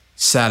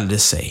 Sad to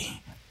say.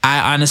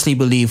 I honestly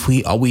believe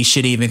we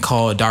should even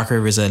call Doc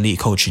Rivers an elite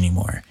coach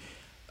anymore.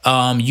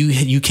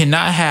 You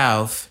cannot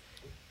have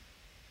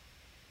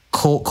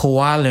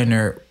Kawhi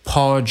Leonard,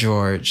 Paul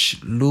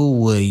George, Lou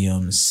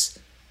Williams,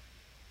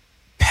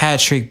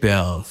 Patrick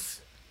Bell,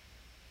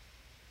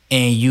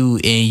 and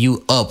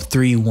you up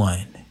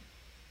 3-1,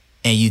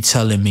 and you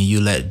telling me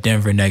you let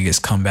Denver Nuggets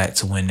come back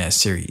to win that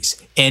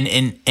series,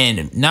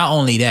 and not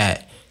only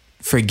that,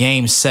 for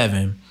Game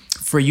 7,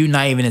 for you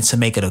not even to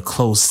make it a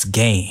close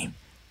game,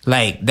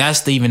 like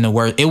that's even the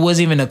worst. It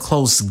wasn't even a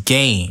close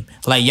game.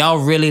 Like y'all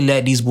really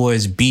let these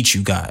boys beat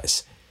you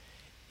guys,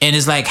 and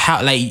it's like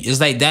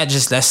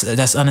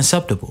that's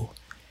unacceptable.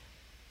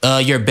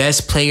 Your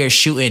best player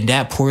shooting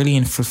that poorly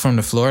from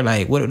the floor,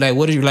 I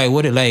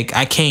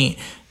can't.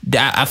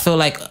 I feel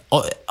like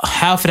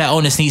half of that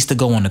onus needs to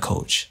go on the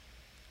coach.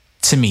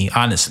 To me,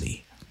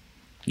 honestly.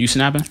 You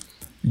snapping?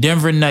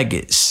 Denver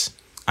Nuggets.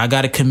 I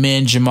gotta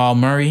commend Jamal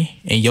Murray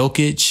and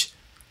Jokic.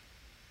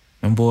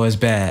 Them boys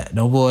bad.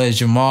 No boys.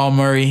 Jamal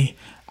Murray.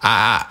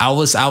 I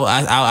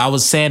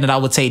was saying that I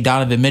would take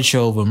Donovan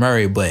Mitchell over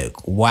Murray,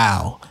 but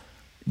wow,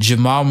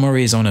 Jamal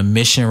Murray is on a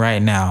mission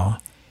right now.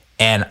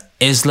 And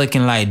it's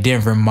looking like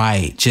Denver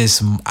might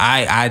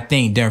I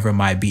think Denver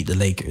might beat the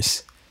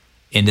Lakers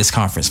in this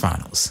conference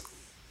finals.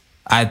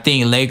 I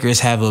think Lakers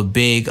have a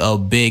big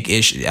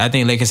issue. I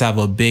think Lakers have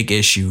a big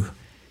issue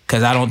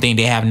because I don't think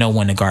they have no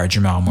one to guard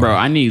Jamal Murray. Bro,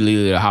 I need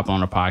Lily to hop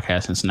on the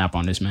podcast and snap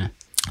on this man.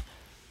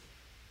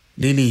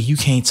 Lily, you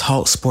can't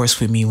talk sports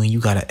with me when you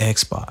got an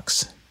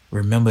Xbox.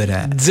 Remember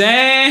that.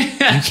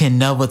 Damn. You can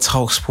never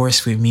talk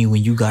sports with me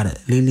when you got a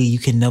Lily. You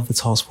can never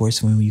talk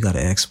sports with me when you got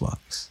an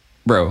Xbox,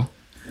 bro.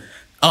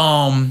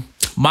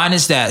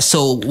 Minus that.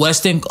 So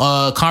Western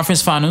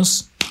Conference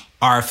Finals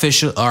are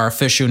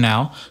official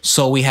now.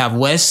 So we have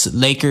West,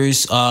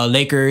 Lakers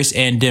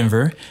and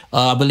Denver.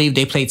 I believe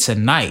they play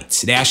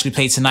tonight. They actually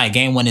play tonight.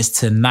 Game 1 is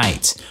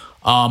tonight.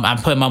 I'm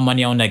putting my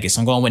money on Nuggets.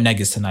 I'm going with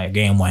Nuggets tonight.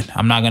 Game 1.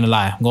 I'm not gonna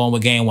lie. I'm going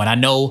with Game 1. I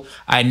know.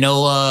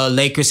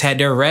 Lakers had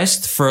their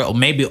rest for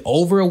maybe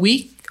over a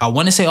week. I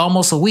want to say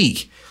almost a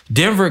week.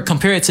 Denver,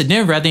 compared to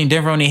Denver, I think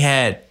Denver only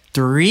had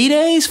 3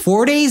 days,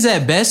 4 days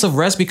at best of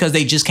rest because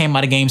they just came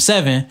out of Game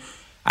 7.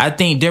 I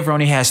think Denver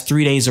only has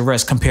 3 days of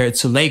rest compared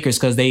to Lakers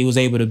because they was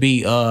able to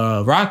beat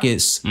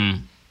Rockets.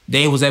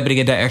 They was able to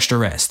get that extra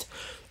rest.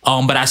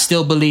 But I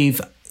still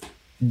believe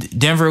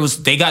Denver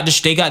they got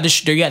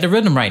the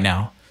rhythm right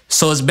now.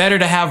 So it's better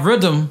to have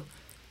rhythm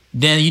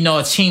than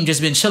a team just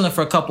been chilling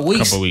for a couple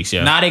weeks.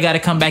 Yeah. Now they got to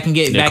come back and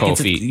get back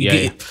into.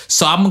 Yeah.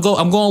 So I'm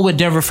going with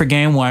Denver for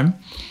Game 1.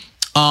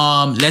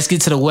 Let's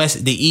get to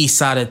the east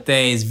side of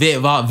things.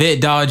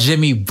 Vid Dog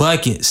Jimmy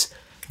Buckets.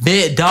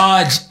 Vid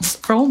Dodge.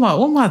 Bro,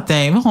 what my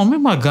thing? Hold on,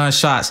 make my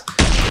gunshots.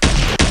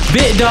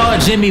 Vid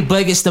Dog Jimmy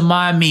Buckets, the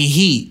Miami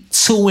Heat.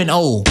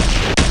 2-0.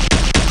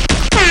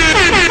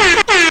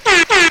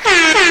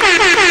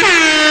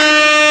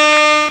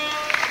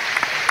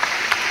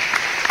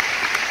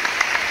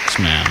 This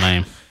man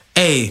lame.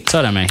 Hey,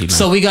 tell that man he lame.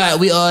 So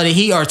the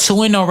Heat are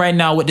 2-0 right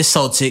now with the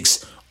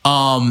Celtics.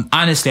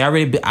 Honestly,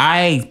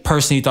 I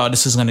personally thought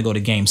this was gonna go to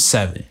Game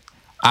 7.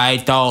 I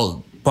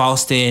thought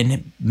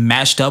Boston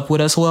matched up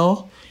with us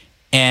well,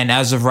 and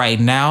as of right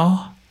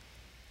now,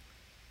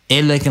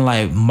 it looking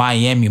like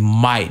Miami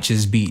might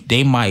beat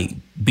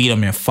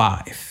them in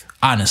 5.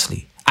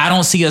 Honestly, I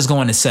don't see us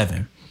going to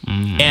 7.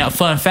 And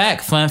fun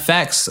stat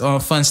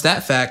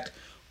fact,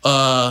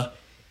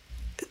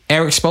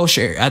 Eric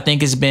Spoelstra, I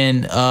think it's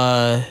been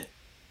I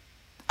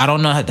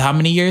don't know how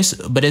many years,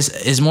 but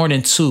it's more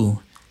than 2.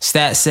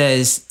 Stat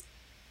says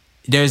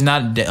there's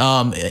not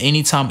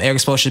anytime Eric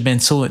Spoelstra has been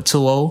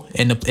 2-0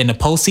 in the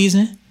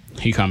postseason,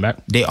 he come back.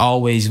 They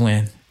always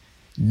win.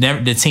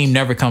 The team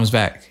never comes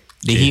back.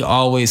 He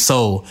always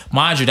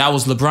mind you, that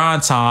was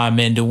LeBron time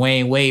and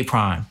Dwayne Wade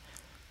prime.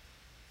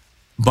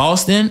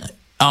 Boston,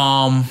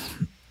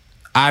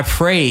 I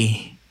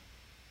pray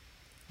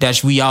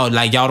that we all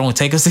like y'all don't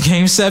take us to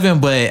game 7,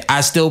 but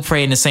I still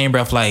pray in the same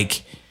breath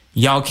like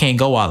y'all can't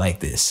go out like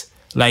this.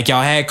 Like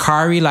y'all had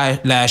Kyrie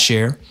last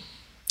year,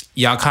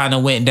 y'all kind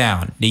of went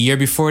down. The year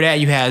before that,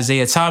 you had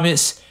Isaiah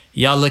Thomas.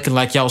 Y'all looking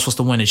like y'all was supposed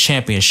to win a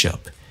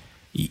championship.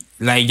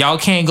 Like y'all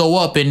can't go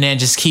up and then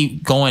just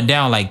keep going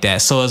down like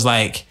that. So it's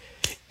like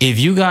if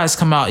you guys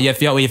come out,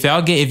 if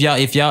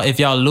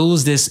y'all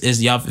lose this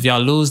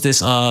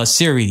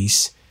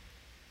series,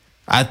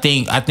 I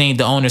think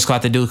the owners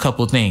got to do a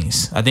couple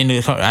things. I think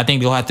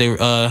they'll have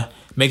to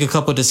make a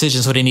couple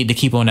decisions so they need to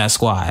keep on that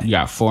squad. You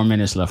got 4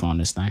 minutes left on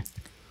this thing.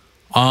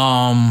 So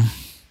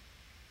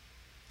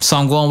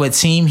I'm going with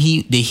Team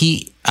Heat. The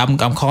Heat. I'm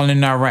calling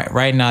it out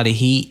right now. The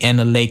Heat and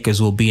the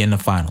Lakers will be in the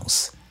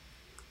finals.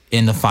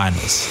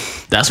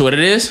 That's what it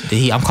is. The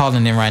Heat. I'm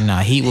calling it right now.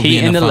 Heat will be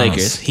in the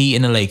finals. Heat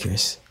and the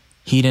Lakers.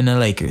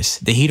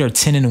 The Heat are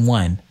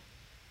 10-1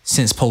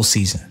 since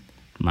postseason.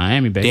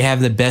 Miami, baby. They have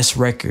the best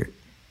record.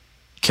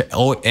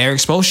 Eric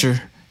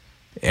Spoelstra.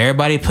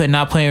 Everybody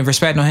not putting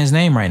respect on his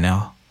name right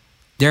now.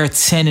 They're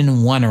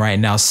 10-1 right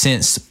now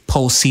since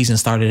postseason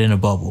started in the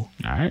bubble.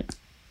 All right.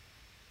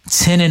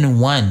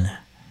 10-1.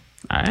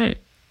 All right.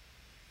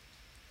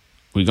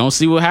 We gonna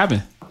see what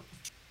happens.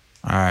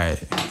 All right.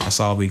 That's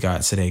all we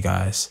got today,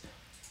 guys.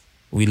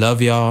 We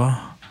love y'all.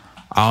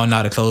 I don't know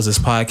how to close this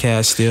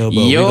podcast still,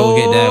 but we go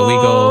get that.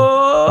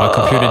 My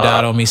computer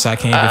died on me, so I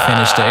can't even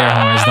finish the air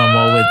horns no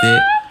more with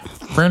it.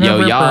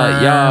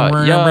 Y'all,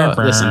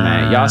 listen,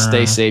 man. Y'all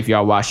stay safe.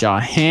 Y'all wash y'all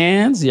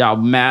hands. Y'all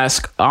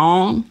mask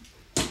on.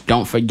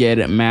 Don't forget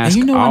it, mask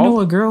off. I know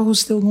a girl who's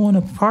still going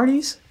to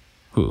parties.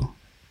 Who?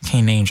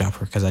 Can't name drop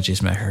her because I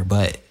just met her,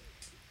 but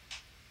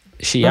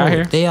she out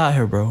here? They out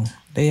here, bro.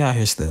 They out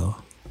here still.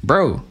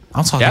 Bro,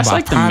 I'm talking that's about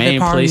like the main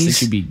parties, place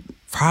that you be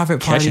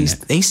private parties.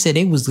 it. They said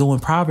they was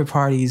going private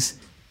parties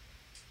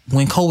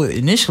when COVID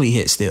initially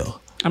hit still.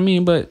 I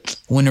mean,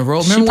 but when the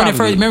road,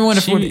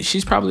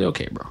 she's probably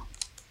okay, bro.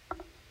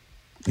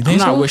 I'm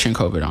not wishing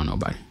COVID on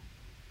nobody.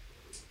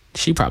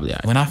 She probably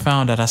out. When I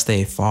found out, I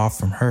stayed far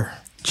from her.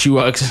 She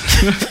was.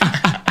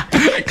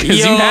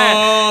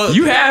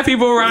 You had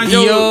people around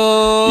your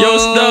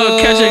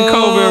stuff catching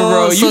COVID,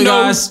 bro. So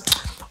guys,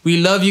 we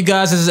love you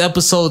guys. This is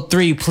episode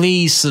 3.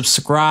 Please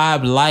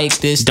subscribe, like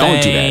this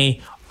Don't thing. Do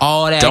that.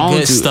 All that Don't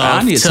good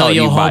stuff. I need to tell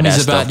your you about homies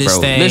that about stuff, this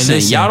bro. thing. Listen,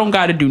 y'all don't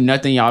got to do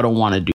nothing y'all don't want to do.